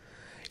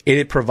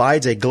 It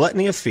provides a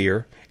gluttony of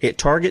fear. It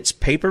targets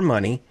paper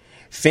money.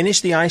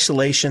 Finish the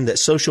isolation that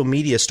social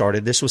media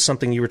started. This was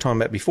something you were talking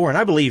about before. And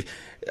I believe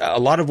a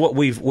lot of what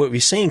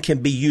we've seen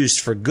can be used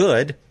for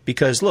good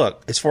because,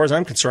 look, as far as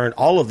I'm concerned,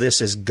 all of this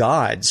is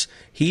God's.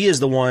 He is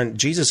the one,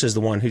 Jesus is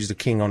the one who's the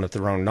king on the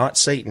throne, not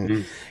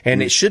Satan.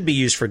 And it should be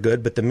used for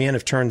good, but the men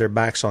have turned their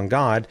backs on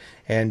God.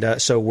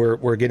 And so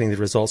we're getting the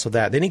results of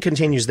that. Then he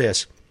continues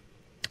this.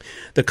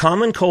 The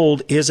common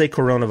cold is a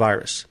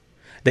coronavirus.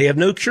 They have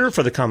no cure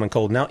for the common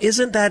cold. Now,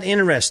 isn't that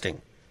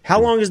interesting? How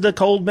long has the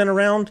cold been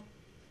around?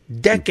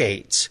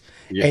 Decades.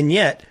 Yeah. And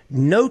yet,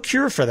 no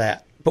cure for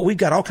that. But we've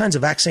got all kinds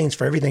of vaccines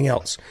for everything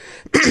else.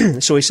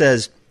 So he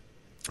says,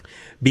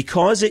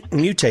 because it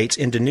mutates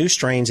into new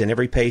strains in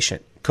every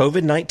patient,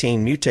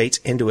 COVID-19 mutates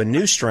into a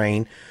new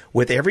strain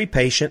with every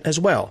patient as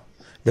well.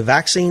 The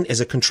vaccine is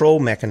a control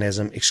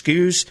mechanism,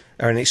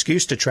 an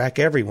excuse to track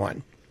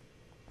everyone.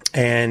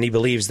 And he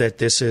believes that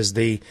this is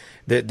that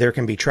there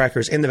can be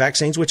trackers in the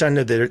vaccines, which I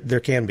know that there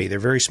can be. They're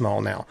very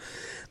small now.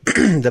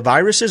 The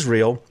virus is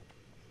real.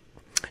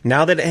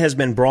 Now that it has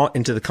been brought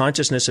into the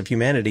consciousness of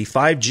humanity,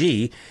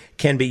 5G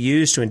can be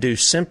used to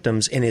induce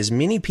symptoms in as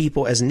many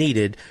people as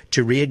needed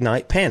to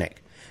reignite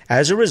panic.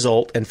 As a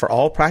result, and for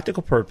all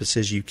practical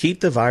purposes, you keep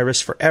the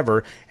virus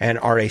forever and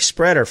are a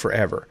spreader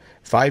forever.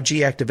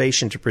 5G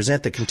activation to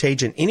present the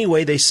contagion any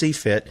way they see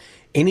fit,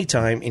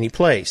 anytime, any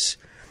place.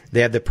 They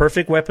have the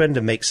perfect weapon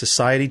to make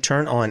society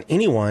turn on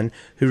anyone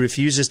who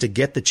refuses to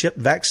get the chip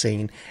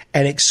vaccine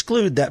and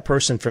exclude that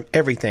person from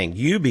everything.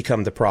 You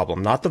become the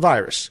problem, not the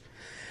virus.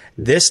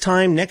 This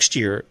time next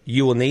year,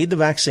 you will need the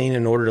vaccine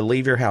in order to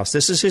leave your house.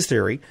 This is his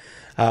theory.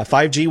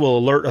 5G will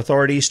alert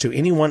authorities to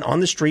anyone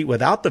on the street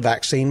without the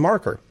vaccine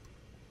marker.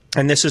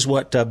 And this is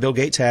what Bill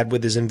Gates had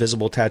with his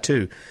invisible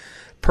tattoo.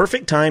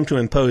 Perfect time to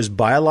impose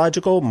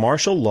biological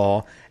martial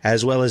law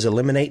as well as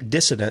eliminate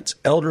dissidents,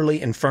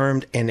 elderly,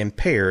 infirmed, and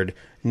impaired.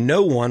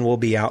 No one will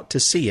be out to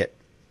see it.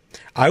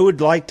 I would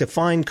like to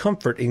find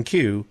comfort in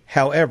Q.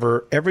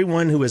 However,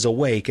 everyone who is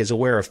awake is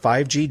aware of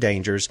 5G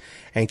dangers,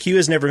 and Q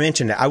has never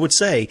mentioned it. I would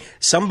say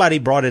somebody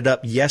brought it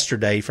up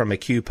yesterday from a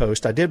Q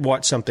post. I did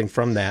watch something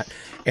from that,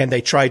 and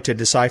they tried to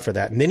decipher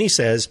that. And then he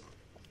says,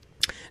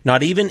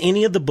 not even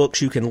any of the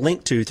books you can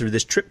link to through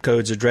this trip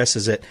codes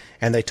addresses it,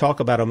 and they talk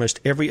about almost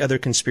every other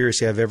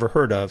conspiracy I've ever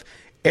heard of.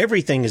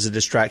 Everything is a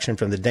distraction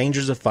from the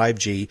dangers of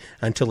 5G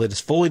until it is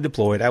fully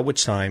deployed, at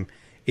which time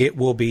it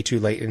will be too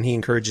late. And he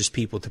encourages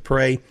people to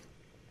pray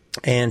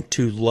and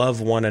to love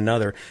one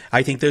another.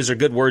 I think those are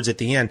good words at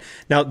the end.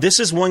 Now, this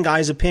is one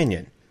guy's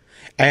opinion,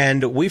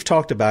 and we've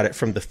talked about it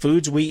from the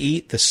foods we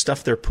eat, the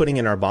stuff they're putting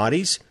in our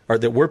bodies, or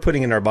that we're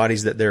putting in our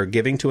bodies that they're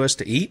giving to us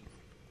to eat.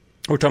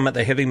 We're talking about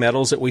the heavy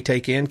metals that we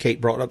take in.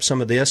 Kate brought up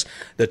some of this,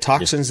 the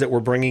toxins that we're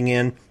bringing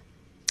in,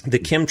 the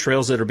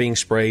chemtrails that are being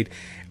sprayed,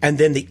 and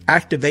then the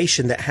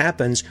activation that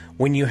happens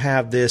when you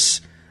have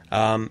this,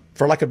 for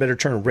lack of a better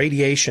term,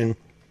 radiation,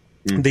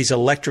 these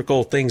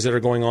electrical things that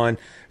are going on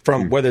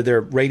from whether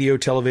they're radio,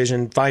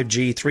 television,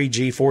 5G,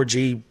 3G,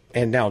 4G,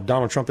 and now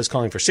Donald Trump is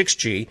calling for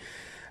 6G.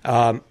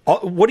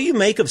 What do you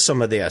make of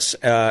some of this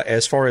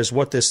as far as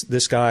what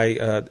this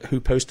guy who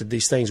posted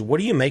these things,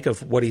 what do you make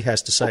of what he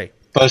has to say?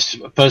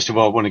 First of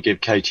all, I want to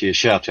give Katie a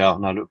shout out,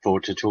 and I look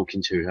forward to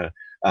talking to her,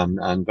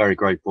 and very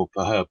grateful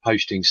for her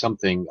posting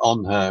something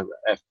on her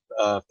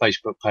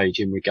Facebook page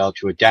in regard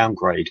to a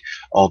downgrade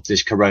of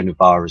this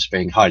coronavirus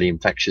being highly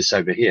infectious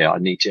over here. I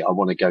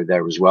want to go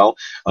there as well.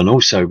 And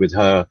also with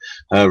her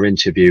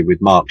interview with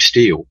Mark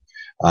Steele,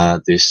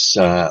 this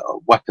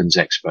weapons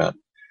expert.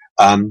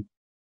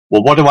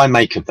 Well, what do I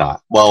make of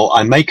that? Well,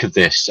 I make of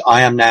this.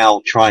 I'm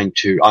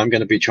going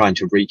to be trying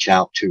to reach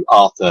out to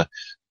Arthur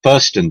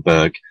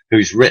Furstenberg,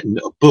 who's written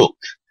a book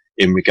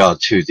in regard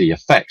to the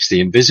effects, the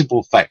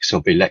invisible effects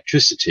of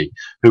electricity,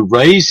 who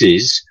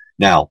raises,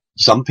 now,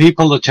 some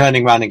people are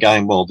turning around and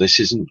going, well, this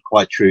isn't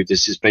quite true.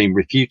 This has been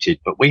refuted,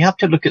 but we have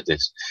to look at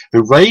this,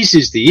 who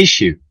raises the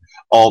issue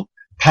of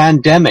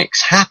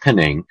pandemics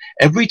happening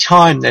every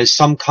time there's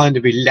some kind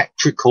of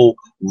electrical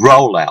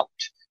rollout,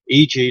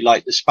 e.g.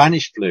 like the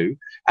Spanish flu,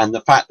 and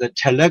the fact that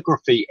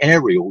telegraphy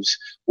aerials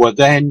were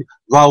then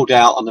rolled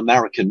out on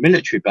American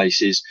military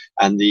bases,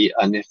 and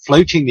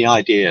floating the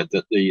idea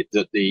that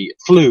the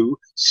flu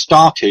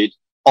started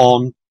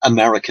on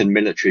American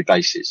military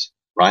bases,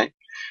 right?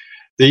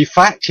 The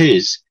fact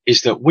is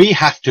that we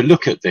have to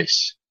look at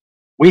this.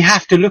 We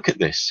have to look at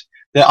this.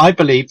 That I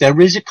believe there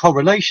is a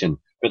correlation,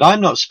 but I'm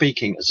not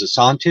speaking as a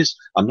scientist.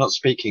 I'm not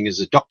speaking as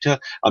a doctor.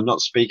 I'm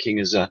not speaking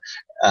as a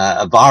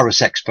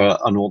virus expert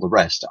and all the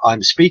rest.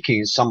 I'm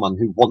speaking as someone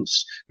who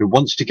wants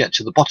to get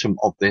to the bottom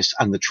of this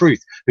and the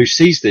truth, who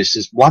sees this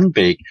as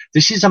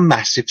this is a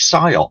massive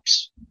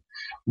psyops.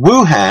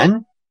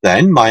 Wuhan,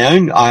 then, my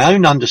own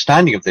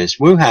understanding of this,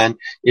 Wuhan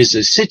is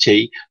a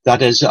city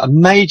that is a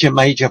major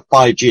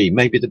 5G,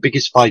 maybe the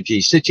biggest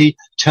 5G city,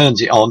 turns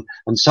it on,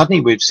 and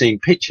suddenly we've seen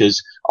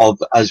pictures of,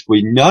 as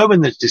we know in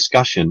this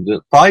discussion,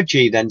 that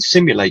 5G then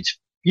simulates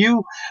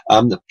few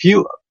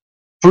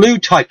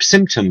flu-type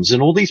symptoms,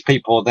 and all these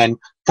people are then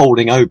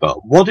falling over.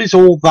 What is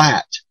all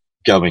that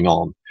going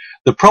on?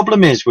 The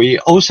problem is we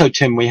also,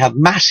 Tim, we have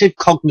massive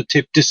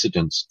cognitive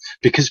dissonance,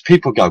 because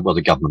people go, well,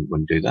 the government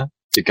wouldn't do that.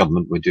 The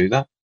government would do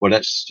that. Well,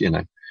 let's,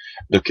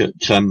 look at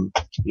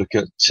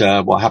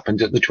what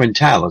happened at the Twin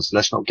Towers.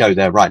 Let's not go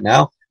there right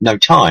now. No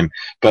time.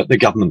 But the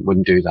government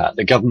wouldn't do that.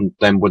 The government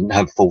then wouldn't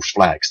have false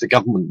flags. The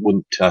government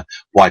wouldn't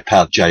wipe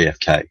out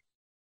JFK.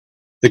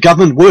 The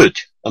government would,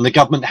 and the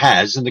government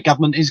has, and the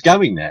government is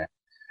going there.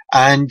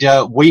 And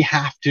we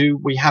have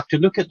to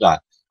look at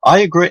that.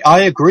 I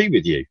agree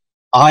with you.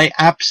 I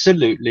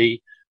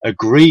absolutely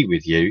agree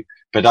with you.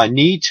 But I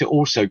need to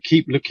also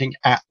keep looking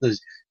at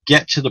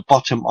get to the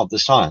bottom of the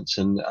science.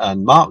 And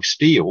Mark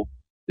Steele,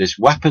 this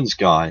weapons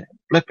guy,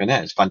 flipping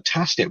it, it's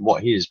fantastic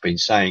what he has been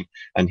saying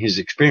and his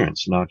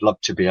experience. And I'd love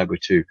to be able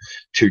to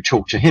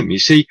talk to him. You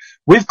see,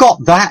 we've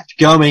got that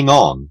going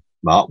on,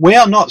 Mark. We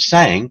are not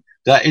saying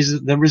there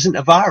isn't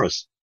a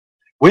virus.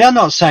 We are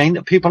not saying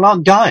that people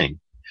aren't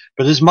dying.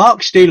 But as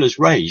Mark Steele has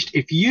raised,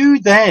 if you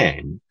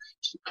then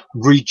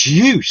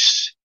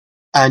reduce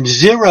and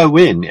zero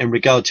in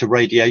regard to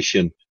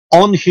radiation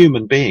on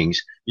human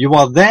beings, you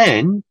are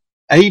then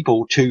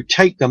able to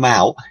take them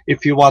out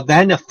if you are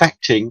then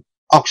affecting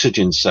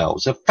oxygen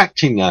cells,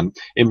 affecting them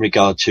in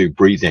regard to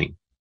breathing.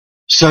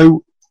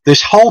 So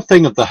this whole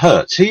thing of the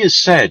hertz, he has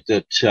said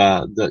that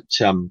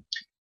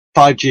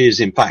 5G is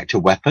in fact a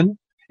weapon.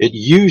 It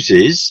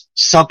uses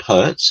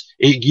subhertz.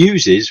 It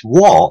uses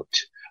what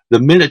the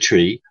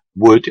military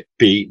would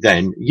be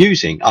then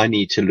using. I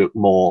need to look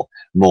more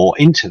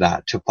into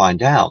that to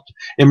find out.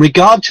 In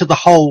regard to the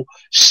whole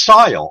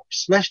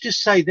psyops, let's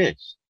just say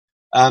this.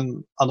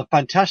 On a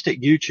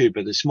fantastic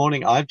YouTuber this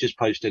morning, I've just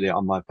posted it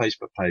on my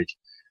Facebook page,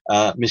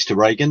 Mr.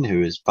 Reagan,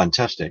 who is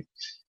fantastic.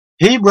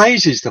 He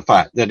raises the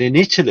fact that in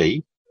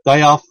Italy,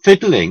 they are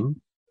fiddling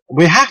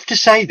we have to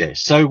say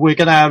this. So we're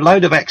going to have a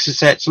load of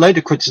exegetes, load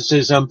of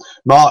criticism.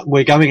 Mark,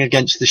 we're going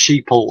against the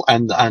sheeple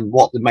and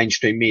what the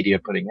mainstream media are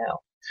putting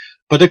out.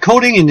 But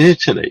according in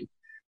Italy,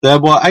 there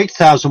were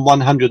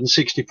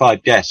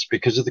 8,165 deaths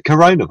because of the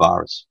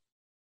coronavirus.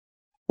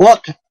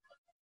 What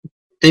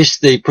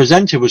the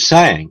presenter was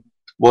saying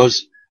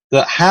was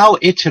that how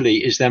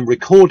Italy is then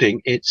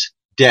recording its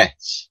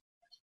deaths.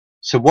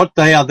 So what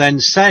they are then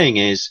saying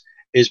is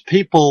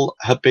people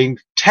have been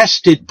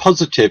tested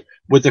positive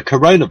with the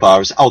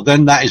coronavirus. Oh,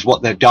 then that is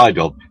what they've died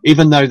of,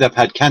 even though they've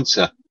had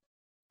cancer.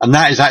 And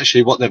that is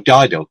actually what they've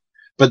died of.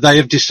 But they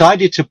have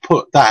decided to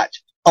put that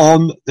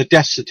on the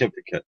death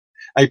certificate.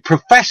 A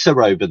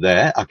professor over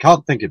there, I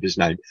can't think of his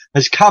name,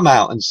 has come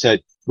out and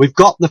said, we've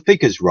got the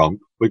figures wrong.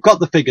 We've got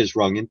the figures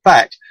wrong. In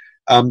fact,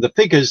 the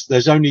figures,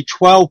 there's only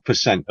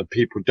 12% of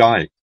people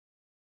dying.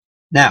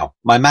 Now,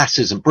 my maths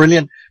isn't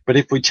brilliant, but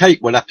if we take,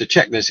 we'll have to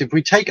check this. If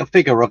we take a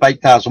figure of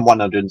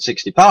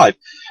 8,165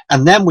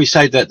 and then we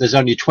say that there's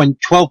only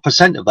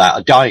 12% of that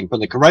are dying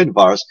from the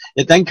coronavirus,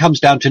 it then comes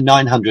down to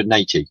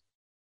 980,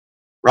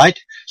 right?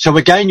 So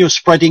again, you're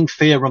spreading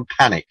fear and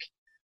panic.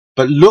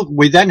 But look,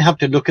 we then have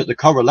to look at the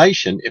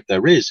correlation, if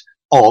there is,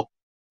 of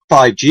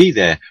 5G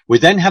there. We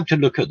then have to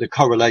look at the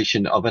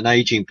correlation of an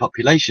aging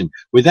population.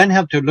 We then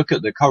have to look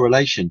at the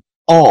correlation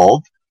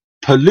of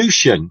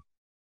pollution.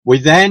 We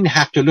then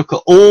have to look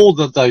at all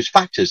of those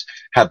factors.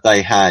 Have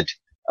they had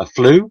a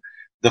flu?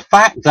 The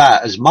fact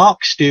that, as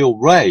Mark Steele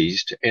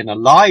raised in a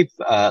live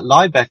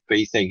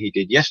FB thing he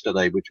did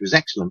yesterday, which was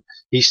excellent,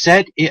 he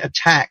said it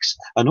attacks,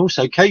 and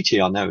also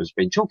Katie, I know, has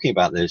been talking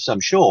about this,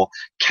 I'm sure,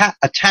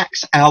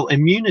 attacks our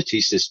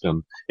immunity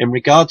system in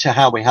regard to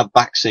how we have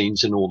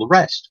vaccines and all the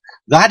rest.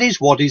 That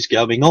is what is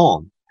going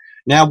on.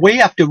 Now, we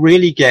have to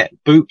really get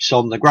boots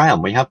on the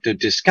ground. We have to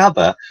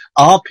discover,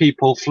 are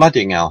people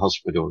flooding our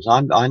hospitals?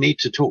 I need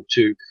to talk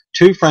to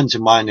two friends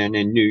of mine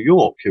in New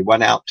York who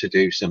went out to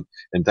do some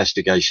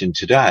investigation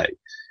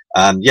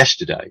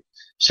yesterday.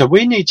 So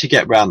we need to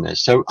get around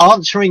this. So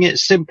answering it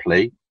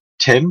simply,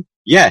 Tim,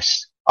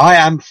 yes, I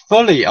am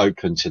fully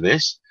open to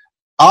this.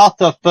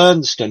 Arthur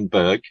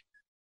Fernstenberg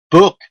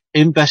book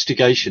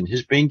investigation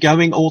has been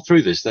going all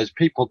through this. There's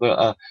people that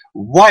are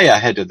way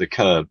ahead of the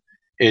curve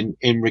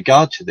in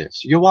regard to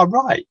this. You are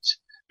right.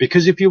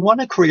 Because if you want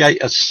to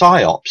create a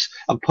psyops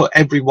and put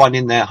everyone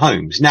in their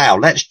homes, now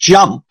let's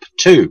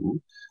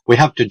we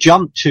have to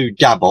jump to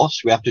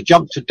Davos. We have to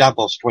jump to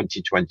Davos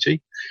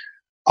 2020.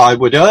 I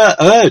would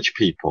urge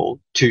people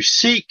to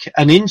seek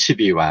an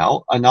interview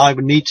out, and I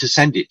would need to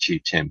send it to you,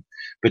 Tim,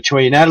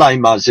 between L.A.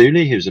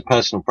 Marzulli, who's a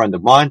personal friend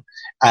of mine,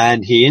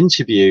 and he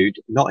interviewed,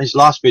 not his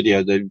last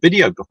video, the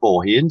video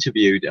before, he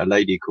interviewed a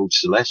lady called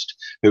Celeste,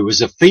 who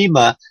was a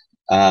FEMA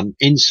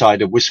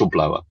insider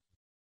whistleblower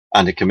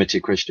and a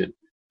committed Christian,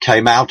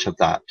 came out of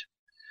that.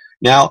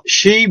 Now,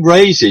 she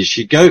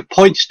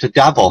points to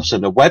Davos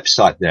and a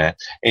website there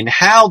in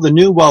how the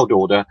New World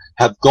Order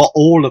have got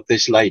all of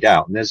this laid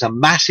out. And there's a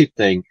massive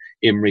thing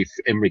in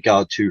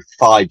regard to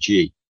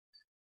 5G.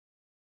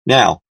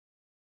 Now,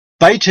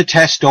 beta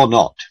test or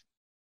not,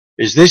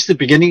 is this the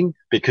beginning?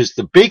 Because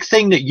the big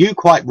thing that you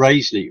quite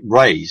raise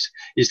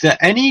is that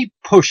any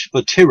push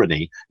for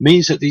tyranny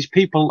means that these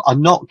people are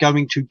not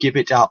going to give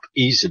it up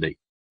easily.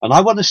 And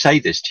I want to say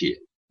this to you.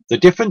 The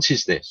difference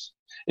is this.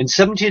 In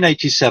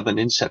 1787,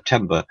 in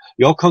September,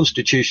 your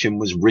constitution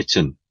was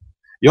written.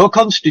 Your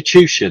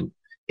constitution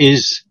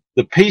is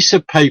the piece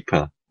of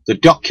paper, the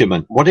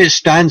document, what it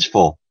stands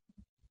for,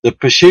 the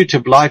pursuit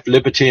of life,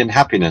 liberty, and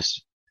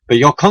happiness. But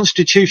your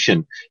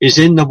constitution is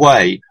in the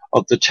way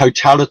of the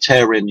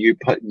totalitarian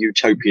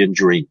utopian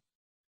dream.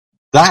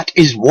 That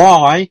is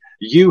why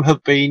you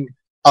have been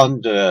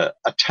under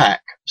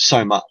attack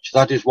so much.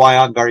 That is why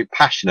I'm very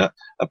passionate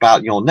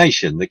about your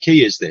nation. The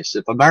key is this.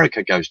 If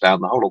America goes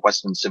down, the whole of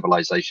Western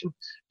civilization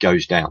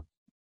goes down.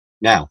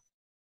 Now,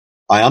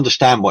 I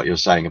understand what you're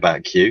saying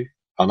about Q,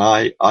 and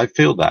I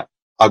feel that.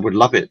 I would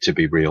love it to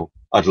be real.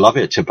 I'd love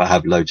it to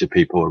have loads of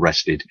people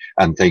arrested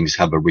and things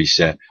have a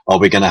reset. Are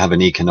we going to have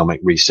an economic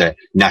reset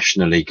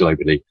nationally,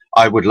 globally?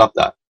 I would love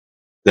that.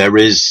 There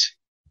is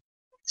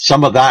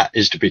some of that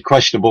is to be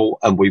questionable,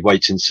 and we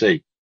wait and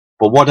see.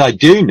 But what I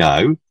do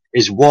know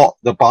is what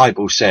the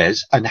Bible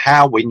says and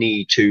how we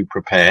need to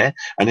prepare.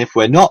 And if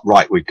we're not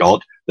right with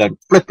God, then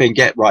flipping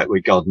get right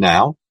with God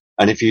now.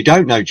 And if you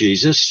don't know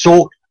Jesus,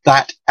 sort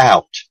that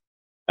out.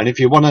 And if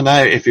you want to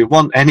know, if you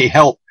want any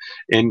help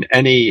in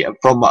any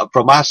from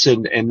us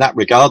in that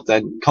regard,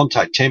 then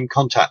contact Tim,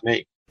 contact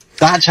me.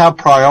 That's our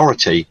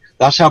priority.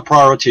 That's our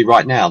priority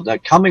right now. They're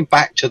coming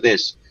back to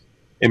this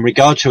in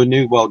regard to a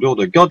new world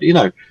order. God,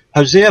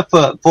 Hosea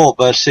 4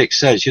 verse 6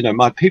 says,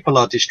 my people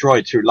are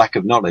destroyed through lack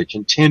of knowledge.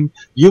 And Tim,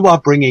 you are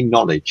bringing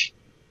knowledge.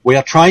 We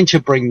are trying to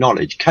bring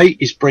knowledge. Kate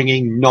is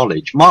bringing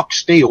knowledge. Mark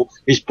Steele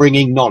is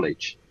bringing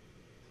knowledge.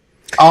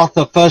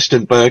 Arthur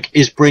Furstenberg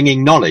is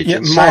bringing knowledge. Yeah,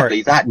 and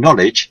sadly, that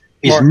knowledge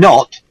is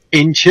not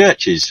in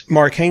churches.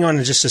 Mark, hang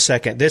on just a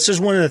second. This is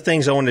one of the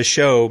things I want to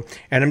show,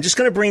 and I'm just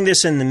going to bring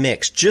this in the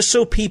mix, just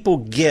so people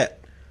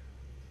get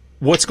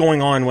what's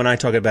going on when I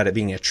talk about it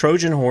being a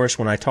Trojan horse,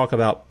 when I talk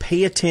about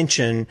pay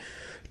attention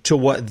to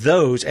what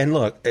those, and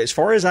look, as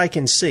far as I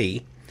can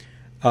see,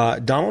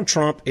 Donald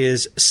Trump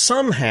is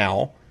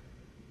somehow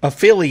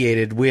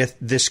affiliated with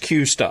this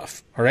Q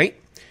stuff, all right?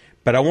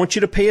 But I want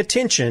you to pay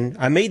attention.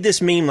 I made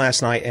this meme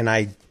last night, and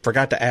I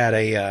forgot to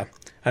add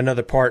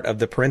another part of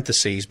the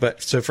parentheses,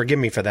 but so forgive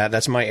me for that.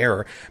 That's my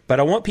error. But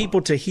I want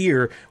people to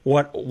hear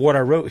what I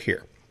wrote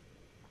here.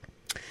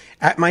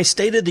 At my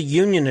State of the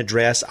Union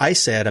address, I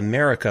said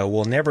America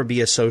will never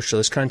be a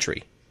socialist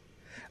country.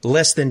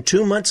 Less than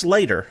 2 months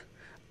later,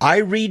 I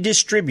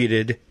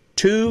redistributed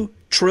 $2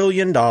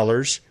 trillion,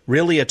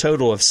 really a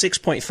total of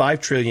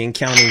 $6.5 trillion,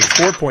 counting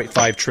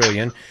 $4.5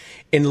 trillion,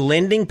 in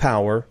lending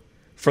power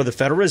for the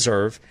Federal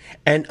Reserve,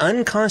 and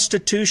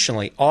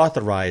unconstitutionally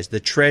authorized the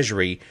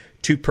Treasury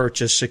to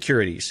purchase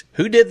securities.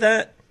 Who did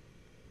that?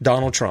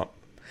 Donald Trump.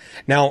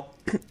 Now,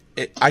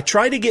 I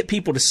try to get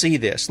people to see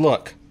this.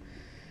 Look,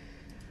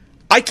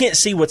 I can't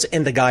see what's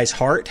in the guy's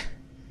heart,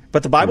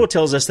 but the Bible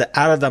tells us that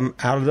out of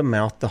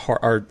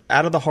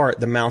the heart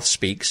the mouth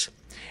speaks,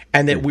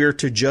 and that we're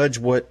to judge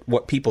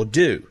what people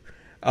do.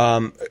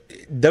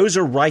 Those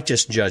are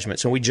righteous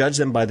judgments, and we judge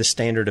them by the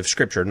standard of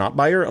Scripture, not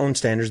by our own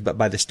standards, but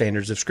by the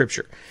standards of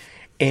Scripture.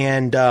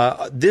 And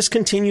this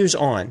continues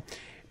on.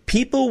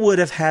 People would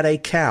have had a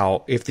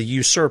cow if the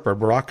usurper,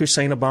 Barack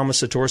Hussein Obama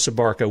Sator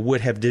Sabarka,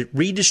 would have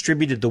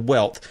redistributed the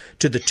wealth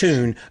to the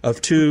tune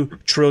of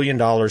 $2 trillion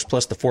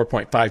plus the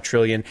 $4.5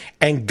 trillion,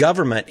 and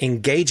government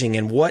engaging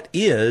in what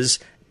is,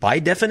 by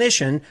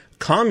definition,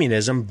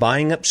 communism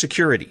buying up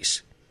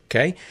securities.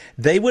 Okay?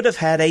 They would have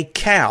had a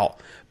cow,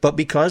 but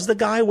because the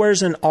guy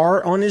wears an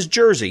R on his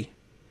jersey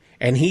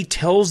and he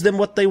tells them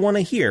what they want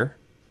to hear,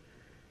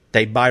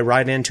 they buy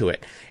right into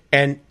it.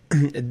 And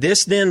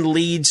this then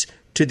leads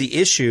to the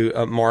issue,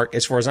 Mark,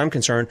 as far as I'm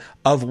concerned,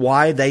 of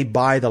why they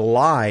buy the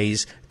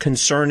lies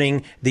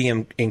concerning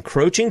the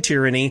encroaching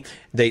tyranny.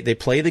 They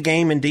play the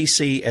game in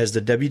D.C. as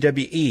the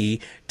WWE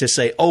to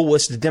say, oh,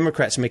 it's the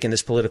Democrats making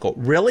this political.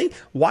 Really?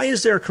 Why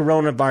is there a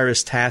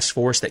coronavirus task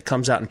force that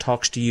comes out and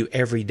talks to you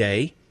every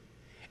day?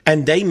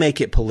 And they make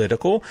it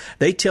political.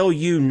 They tell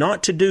you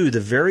not to do the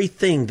very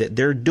thing that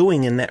they're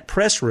doing in that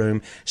press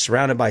room,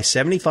 surrounded by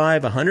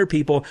 75, 100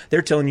 people.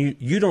 They're telling you,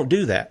 you don't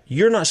do that.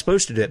 You're not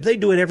supposed to do it. They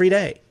do it every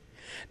day.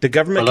 The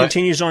government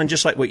continues on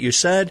just like what you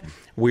said.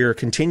 We're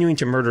continuing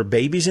to murder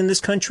babies in this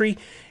country.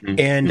 Mm-hmm.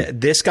 And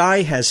this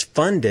guy has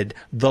funded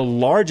the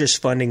largest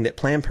funding that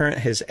Planned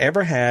Parenthood has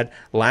ever had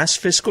last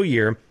fiscal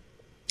year,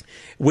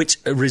 which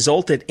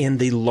resulted in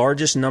the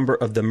largest number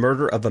of the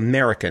murder of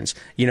Americans.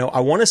 You know,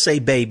 I want to say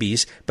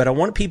babies, but I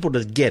want people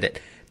to get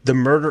it. The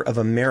murder of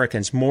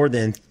Americans, more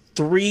than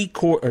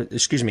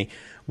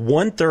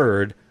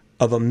 1/3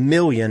 of 1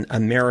 million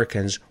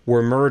Americans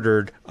were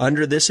murdered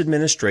under this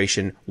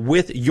administration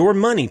with your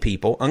money,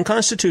 people,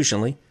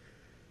 unconstitutionally,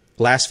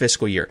 last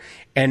fiscal year.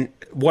 And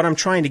what I'm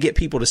trying to get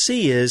people to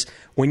see is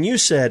when you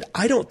said,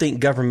 I don't think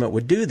government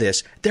would do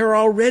this, they're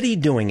already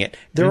doing it.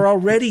 They're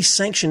already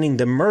sanctioning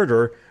the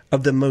murder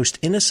of the most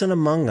innocent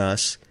among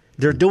us.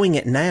 They're doing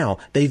it now.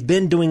 They've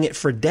been doing it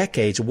for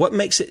decades. What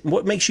makes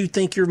you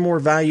think you're more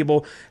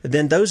valuable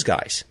than those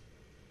guys?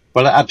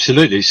 Well,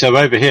 absolutely. So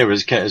over here,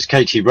 as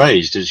Katie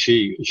raised, as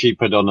she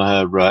put on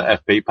her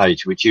FB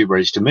page, which you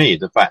raised to me,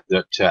 the fact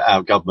that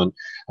our government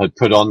had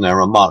put on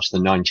there on March the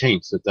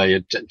 19th that they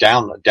had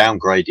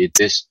downgraded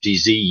this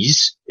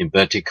disease,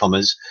 inverted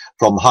commas,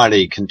 from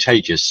highly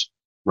contagious,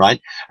 right?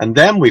 And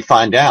then we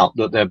find out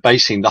that they're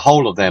basing the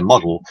whole of their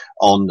model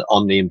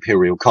on the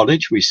Imperial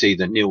College. We see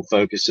that Neil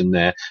Ferguson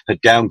there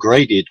had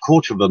downgraded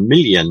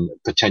 250,000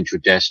 potential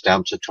deaths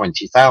down to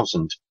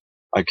 20,000.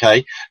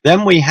 Okay.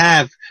 Then we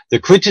have the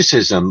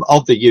criticism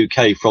of the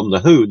UK from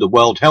the WHO, the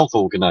World Health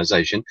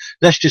Organization.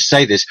 Let's just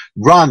say this,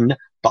 run,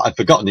 but I've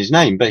forgotten his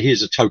name, but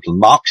he's a total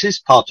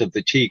Marxist, part of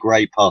the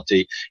Tigray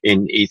party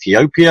in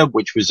Ethiopia,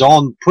 which was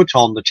put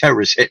on the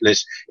terrorist hit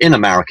list in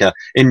America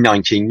in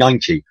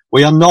 1990.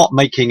 We are not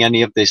making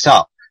any of this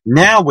up.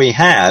 Now we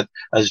have,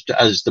 as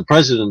the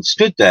president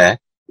stood there,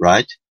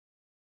 right?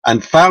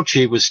 And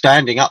Fauci was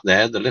standing up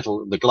there,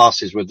 the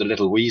glasses with the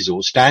little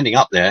weasel, standing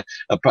up there,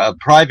 a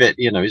private,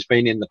 who's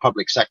been in the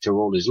public sector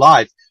all his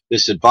life,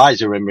 this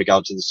advisor in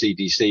regard to the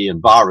CDC and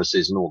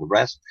viruses and all the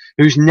rest,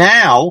 who's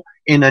now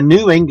in a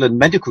New England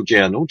medical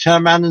journal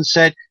turned around and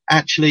said,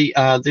 actually,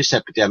 this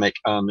epidemic,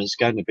 is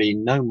going to be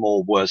no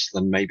more worse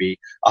than maybe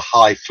a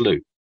high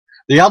flu.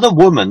 The other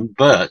woman,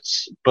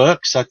 Burks,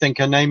 I think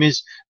her name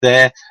is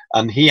there,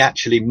 he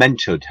actually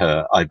mentored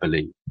her, I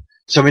believe.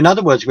 So in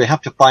other words, we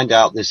have to find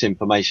out this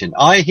information.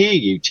 I hear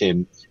you,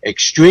 Tim,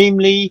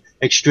 extremely,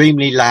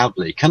 extremely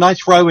loudly. Can I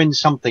throw in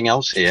something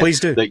else here?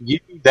 Please do. That you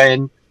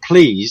then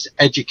please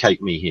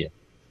educate me here.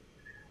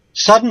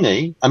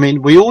 Suddenly,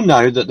 we all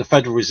know that the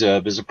Federal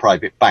Reserve is a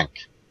private bank.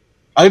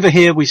 Over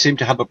here, we seem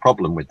to have a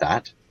problem with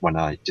that. when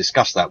I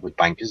discussed that with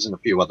bankers and a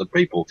few other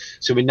people.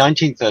 So in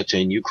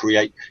 1913, you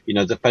create,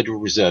 the Federal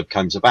Reserve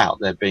comes about.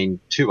 There have been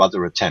 2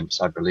 other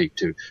attempts, I believe,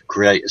 to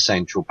create a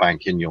central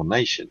bank in your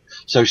nation.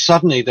 So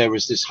suddenly there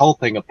was this whole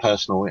thing of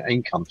personal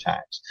income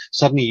tax.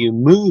 Suddenly you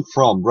move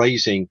from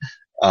raising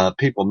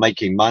people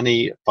making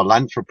money,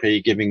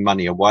 philanthropy, giving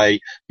money away.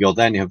 You'll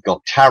then have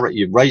got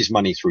you raise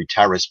money through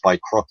tariffs by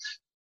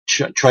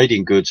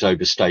trading goods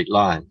over state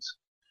lines.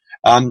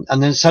 And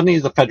then suddenly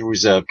the Federal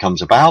Reserve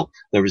comes about.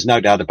 There is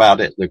no doubt about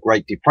it. The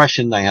Great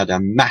Depression, they had a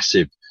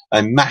massive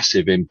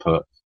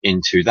input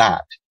into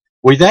that.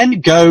 We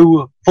then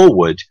go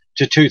forward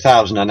to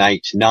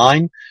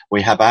 2008-9.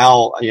 We have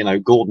our,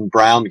 Gordon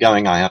Brown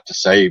going, I have to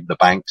save the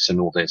banks and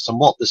all this, and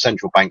what the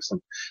central banks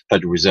and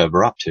Federal Reserve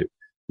are up to.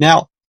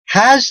 Now,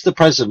 has the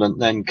president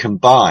then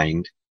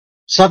combined,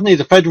 suddenly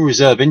the Federal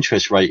Reserve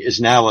interest rate is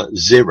now at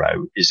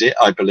 0, is it,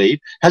 I believe?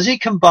 Has he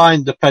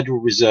combined the Federal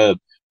Reserve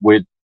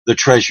with the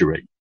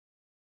Treasury?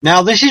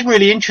 Now, this is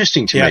really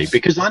interesting to me,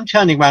 because I'm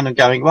turning around and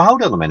going, well,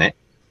 hold on a minute.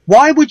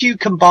 Why would you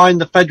combine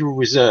the Federal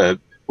Reserve,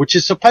 which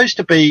is supposed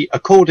to be,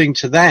 according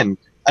to them,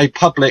 a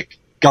public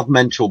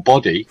governmental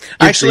body?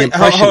 Actually,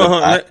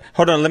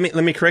 hold on. Let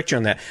me correct you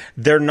on that.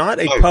 They're not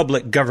a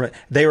public government.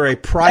 They are a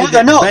private. No,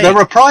 they're not. Bank.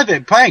 They're a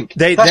private bank.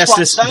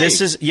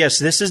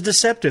 This is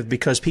deceptive,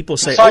 because people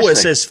say, Precisely. it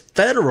says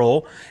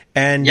federal.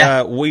 And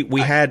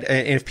we had,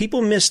 and if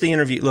people missed the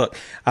interview, look,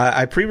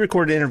 I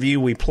pre-recorded an interview.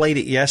 We played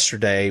it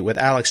yesterday with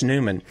Alex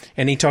Newman,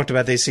 and he talked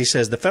about this. He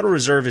says the Federal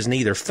Reserve is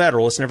neither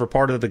federal, it's never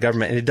part of the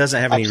government, and it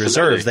doesn't have any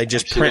reserves. They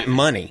just print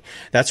money.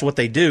 That's what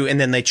they do, and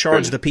then they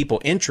charge the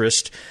people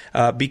interest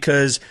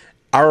because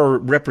our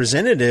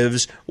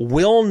representatives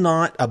will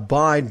not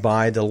abide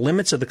by the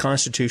limits of the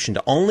Constitution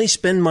to only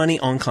spend money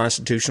on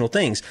constitutional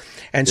things.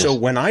 And so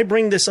when I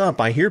bring this up,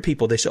 I hear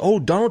people, they say, oh,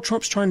 Donald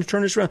Trump's trying to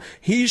turn this around.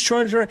 He's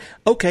trying to turn.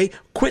 Okay,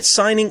 quit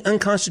signing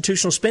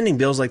unconstitutional spending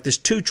bills like this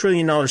 $2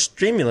 trillion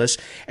stimulus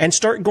and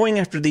start going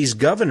after these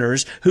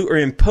governors who are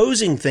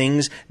imposing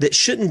things that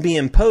shouldn't be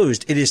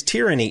imposed. It is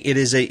tyranny. It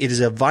is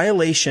a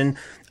violation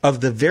of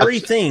the very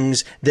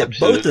things that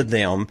both of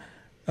them,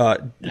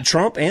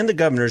 Trump and the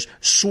governors,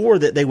 swore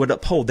that they would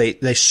uphold.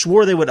 They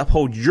swore they would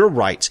uphold your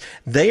rights.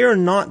 They are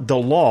not the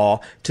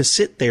law to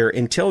sit there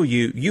and tell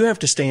you have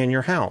to stay in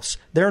your house.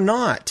 They're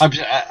not.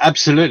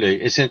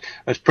 Absolutely.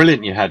 It's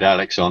brilliant you had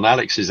Alex on.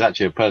 Alex is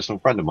actually a personal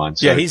friend of mine.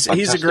 So he's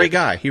a great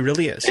guy. He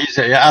really is.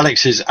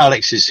 Alex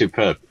is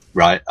superb,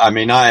 right? I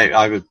mean,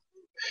 I would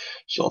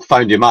sort of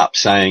phoned him up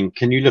saying,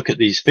 can you look at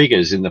these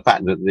figures in the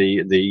fact that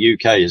the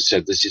UK has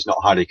said this is not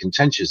highly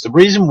contentious? The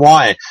reason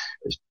why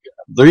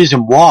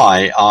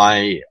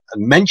I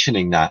am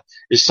mentioning that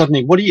is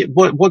suddenly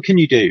what can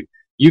you do?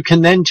 You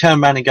can then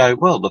turn around and go,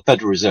 well, the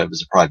Federal Reserve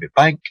is a private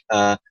bank.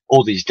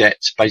 All these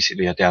debts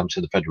basically are down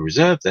to the Federal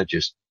Reserve. They're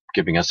just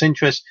giving us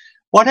interest.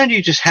 Why don't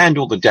you just hand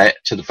all the debt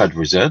to the Federal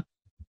Reserve,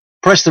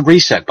 press the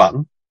reset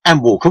button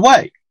and walk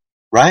away,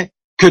 right?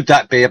 Could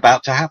that be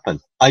about to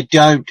happen? I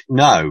don't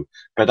know,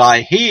 but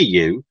I hear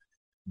you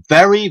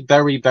very,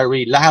 very,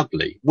 very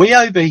loudly. We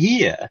over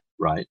here,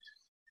 right?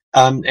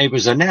 It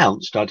was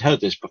announced, I'd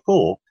heard this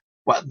before,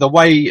 but the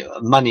way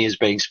money is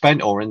being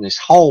spent, or in this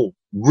whole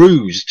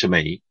ruse to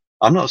me,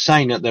 I'm not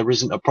saying that there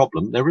isn't a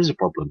problem. There is a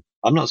problem.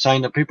 I'm not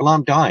saying that people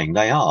aren't dying.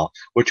 They are.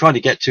 We're trying to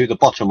get to the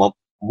bottom of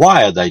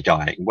why are they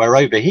dying? Where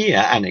over here,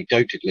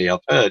 anecdotally, I've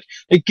heard,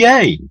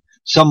 again,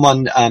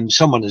 someone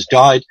has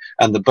died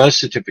and the birth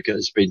certificate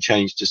has been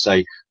changed to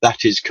say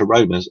that is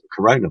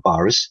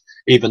coronavirus,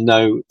 even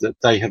though that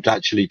they have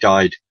actually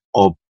died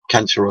of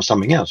cancer or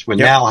something else. We're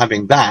now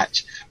having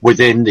that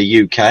within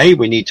the UK.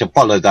 We need to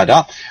follow that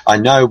up. I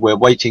know we're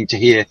waiting to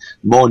hear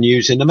more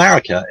news in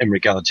America in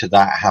regard to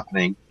that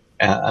happening.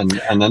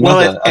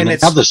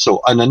 Another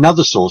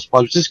source. But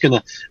I was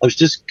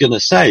just gonna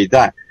say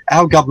that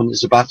our government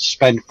is about to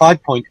spend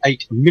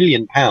 £5.8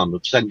 million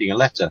of sending a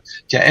letter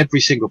to every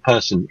single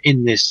person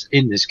in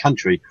this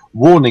country,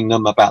 warning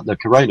them about the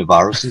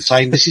coronavirus and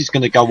saying this is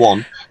going to go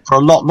on for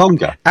a lot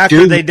longer.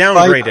 After they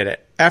downgraded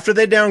it, and after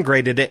they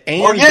downgraded it,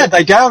 and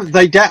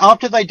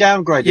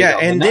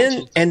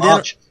then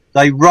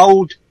they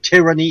rolled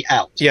tyranny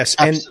out. Yes,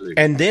 absolutely.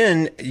 And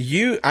then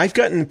I've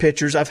gotten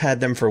pictures. I've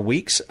had them for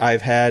weeks.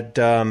 I've had,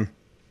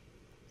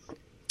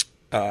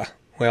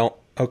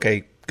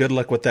 okay. Good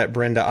luck with that,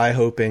 Brenda. I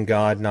hope in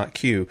God, not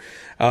Q.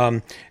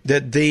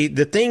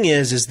 The thing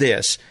is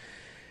this: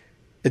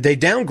 they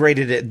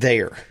downgraded it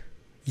there.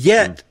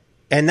 Yet,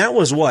 and that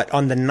was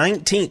on the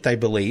 19th, I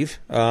believe,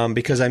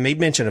 because I made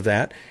mention of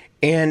that.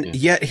 And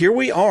yet here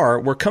we are.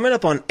 We're coming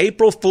up on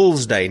April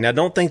Fool's Day. Now,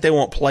 don't think they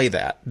won't play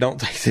that.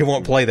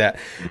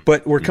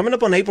 But we're coming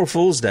up on April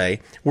Fool's Day.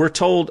 We're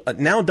told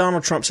now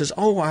Donald Trump says,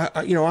 I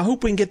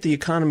hope we can get the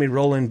economy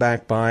rolling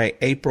back by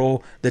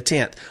April the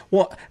 10th.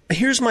 Well,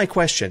 here's my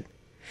question.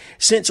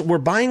 Since we're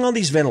buying all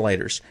these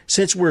ventilators,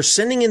 since we're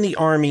sending in the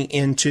army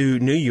into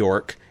New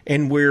York,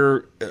 and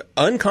we're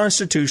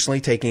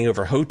unconstitutionally taking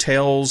over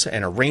hotels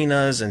and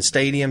arenas and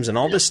stadiums and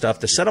all this stuff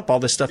to set up all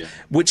this stuff,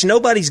 which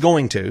nobody's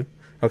going to,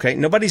 Okay,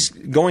 nobody's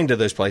going to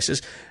those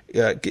places.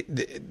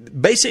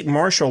 Basic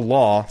martial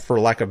law, for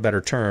lack of a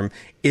better term,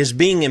 is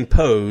being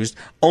imposed.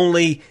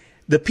 Only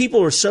the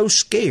people are so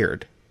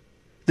scared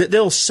that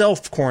they'll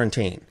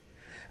self-quarantine.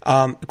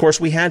 Of course,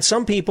 we had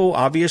some people,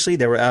 obviously,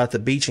 they were out at the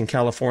beach in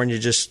California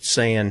just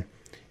saying,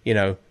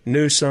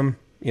 Newsom,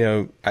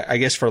 I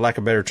guess for lack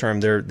of a better term,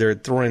 they're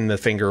throwing the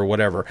finger or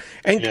whatever.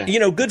 And,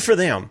 good for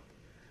them.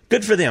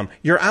 Good for them.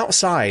 You're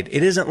outside.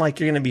 It isn't like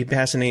you're going to be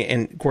passing any,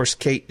 and of course,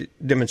 Kate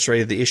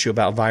demonstrated the issue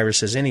about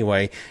viruses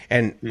anyway,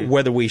 and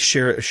whether we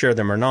share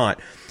them or not.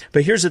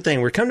 But here's the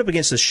thing. We're coming up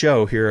against the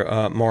show here,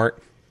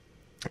 Mark,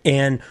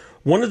 and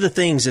one of the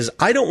things is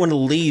I don't want to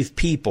leave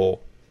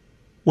people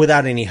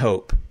without any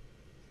hope.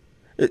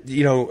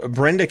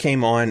 Brenda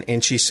came on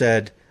and she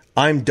said,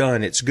 I'm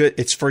done. It's good.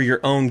 It's for your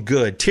own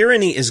good.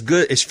 Tyranny is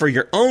good. It's for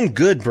your own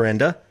good,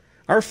 Brenda.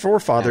 Our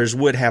forefathers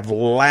would have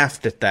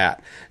laughed at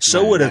that.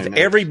 So would have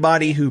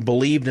everybody who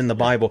believed in the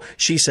Bible.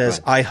 She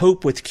says, I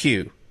hope with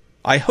Q.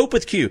 I hope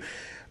with Q.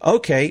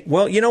 Okay,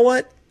 well, you know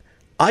what?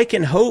 I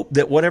can hope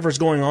that whatever's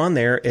going on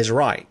there is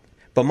right.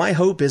 But my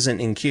hope isn't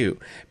in Q,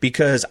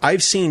 because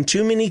I've seen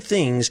too many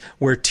things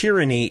where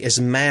tyranny is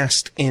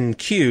masked in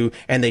Q,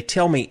 and they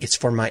tell me it's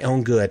for my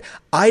own good.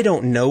 I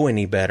don't know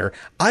any better.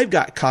 I've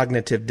got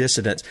cognitive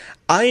dissonance.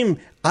 I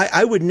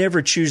would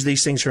never choose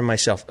these things for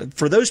myself.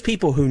 For those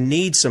people who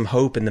need some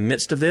hope in the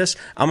midst of this,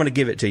 I'm going to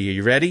give it to you.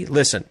 You ready?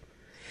 Listen.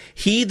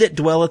 He that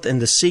dwelleth in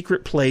the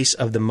secret place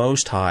of the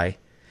Most High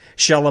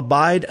shall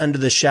abide under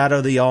the shadow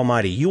of the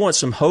Almighty. You want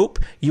some hope?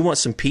 You want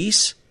some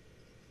peace?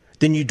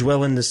 Then you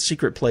dwell in the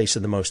secret place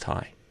of the Most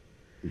High.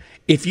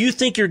 If you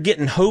think you're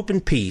getting hope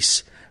and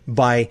peace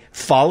by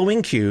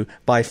following Q,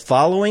 by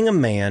following a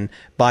man,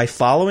 by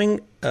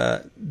following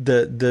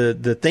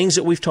the things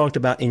that we've talked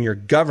about in your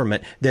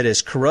government that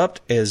is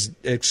corrupt as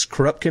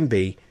corrupt can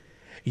be,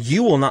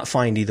 you will not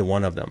find either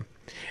one of them.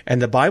 And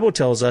the Bible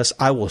tells us,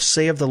 I will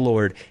say of the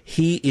Lord,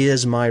 He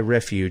is my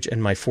refuge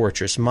and my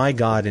fortress, my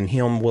God, in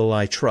Him will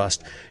I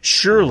trust.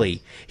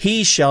 Surely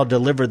He shall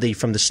deliver thee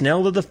from the snare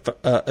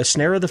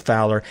of the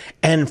fowler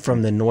and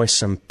from the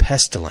noisome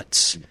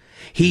pestilence.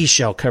 He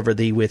shall cover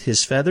thee with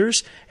His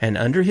feathers, and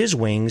under His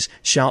wings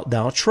shalt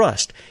thou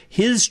trust.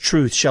 His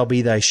truth shall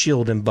be thy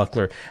shield and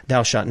buckler.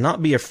 Thou shalt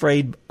not be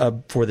afraid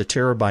for the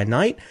terror by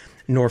night,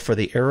 nor for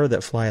the arrow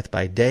that flieth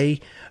by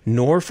day,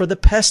 nor for the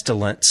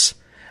pestilence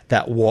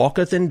that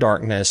walketh in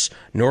darkness,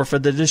 nor for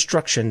the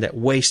destruction that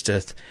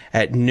wasteth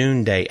at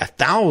noonday.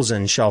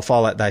 1,000 shall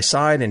fall at thy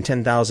side, and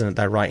 10,000 at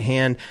thy right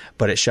hand,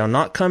 but it shall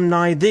not come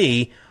nigh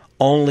thee.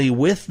 Only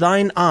with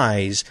thine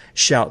eyes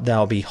shalt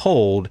thou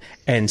behold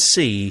and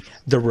see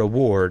the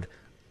reward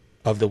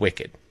of the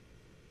wicked.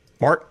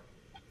 Mark,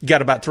 you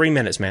got about 3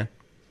 minutes, man.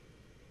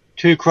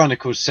 2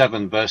 Chronicles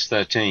 7, verse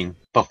 13,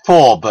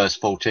 before verse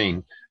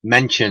 14,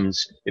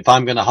 mentions, if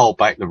I'm going to hold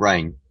back the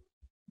rain,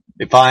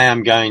 if I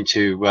am going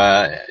to,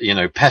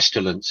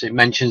 pestilence, it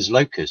mentions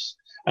locusts.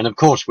 And of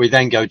course, we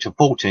then go to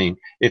 14.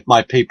 If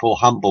my people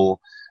humble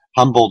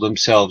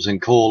themselves and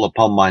call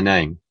upon my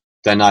name,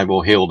 then I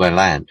will heal their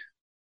land.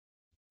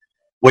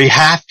 We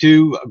have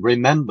to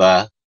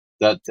remember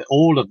that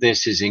all of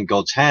this is in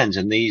God's hands,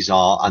 and these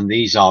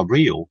are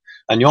real.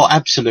 And you're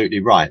absolutely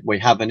right. We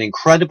have an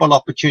incredible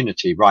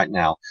opportunity right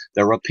now.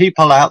 There are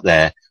people out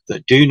there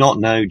that do not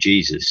know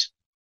Jesus.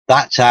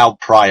 That's our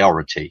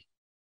priority.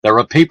 There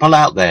are people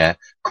out there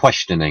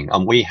questioning,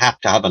 and we have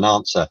to have an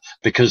answer,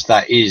 because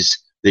that is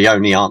the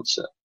only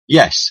answer.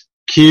 Yes,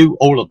 Q,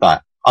 all of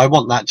that. I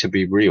want that to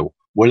be real.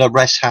 Will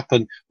arrests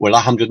happen? Will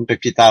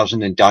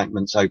 150,000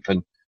 indictments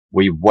open?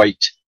 We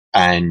wait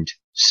and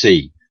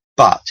see.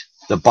 But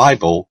the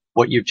Bible,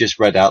 what you've just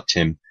read out,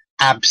 Tim,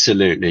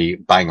 absolutely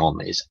bang on,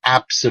 is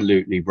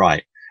absolutely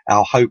right.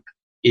 Our hope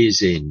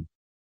is in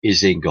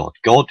God.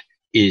 God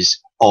is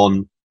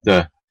on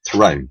the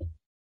throne.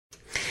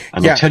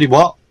 And I tell you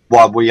what,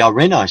 while we are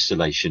in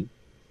isolation,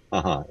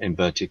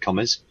 inverted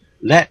commas,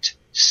 let's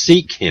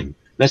seek Him.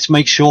 Let's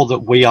make sure that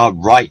we are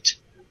right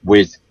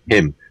with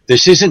Him.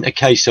 This isn't a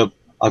case of,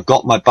 I've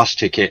got my bus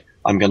ticket,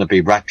 I'm going to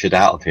be raptured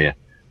out of here.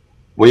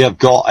 We have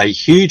got a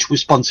huge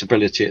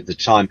responsibility at the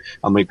time,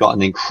 and we've got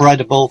an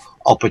incredible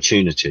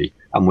opportunity,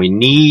 and we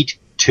need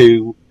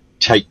to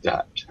take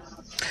that.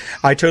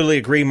 I totally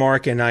agree,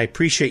 Mark, and I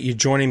appreciate you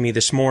joining me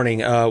this morning.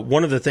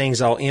 One of the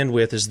things I'll end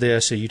with is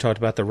this. So you talked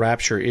about the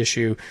rapture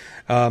issue.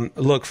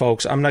 Look,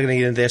 folks, I'm not going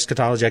to get into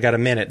eschatology. I got a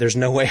minute. There's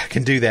no way I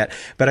can do that.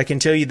 But I can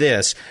tell you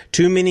this.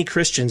 Too many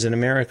Christians in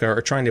America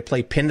are trying to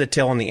play pin the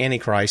tail on the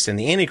Antichrist, and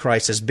the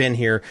Antichrist has been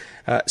here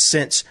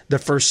since the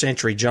first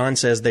century. John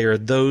says they are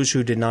those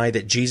who deny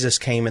that Jesus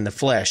came in the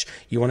flesh.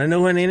 You want to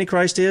know who an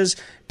Antichrist is?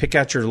 Pick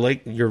out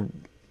your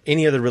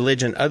any other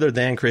religion other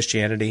than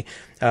Christianity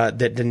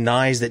that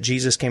denies that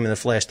Jesus came in the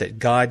flesh, that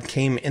God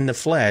came in the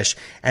flesh,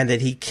 and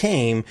that He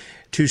came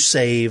to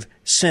save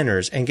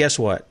sinners. And guess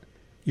what?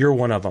 You're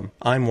one of them.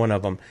 I'm one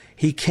of them.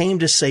 He came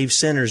to save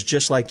sinners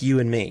just like you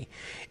and me.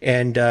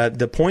 And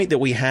the point that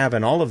we have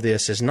in all of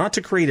this is not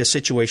to create a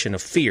situation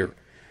of fear.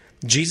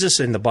 Jesus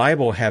and the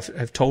Bible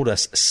have told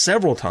us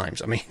several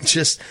times. I mean,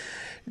 just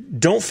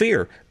Don't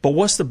fear. But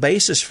what's the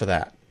basis for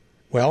that?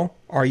 Well,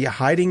 are you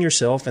hiding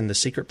yourself in the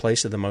secret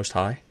place of the Most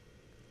High?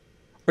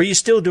 Are you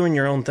still doing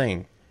your own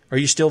thing? Are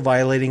you still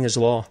violating His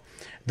law?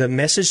 The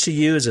message to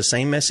you is the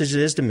same message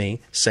it is to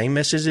me, same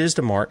message it is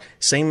to Mark,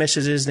 same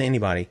message it is to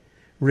anybody.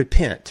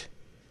 Repent,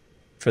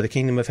 for the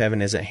kingdom of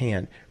heaven is at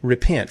hand.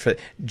 Repent. For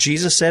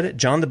Jesus said it,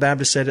 John the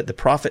Baptist said it, the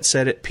prophet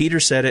said it,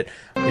 Peter said it,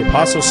 the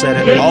apostles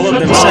said it, all of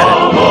them said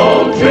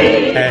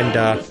it.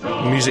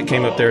 And music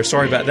came up there.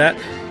 Sorry about that.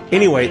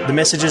 Anyway, the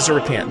message is to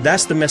repent.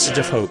 That's the message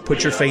of hope.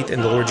 Put your faith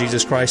in the Lord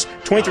Jesus Christ.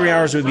 23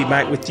 hours, we'll be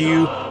back with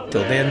you.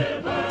 Till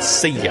then,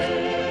 see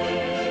ya.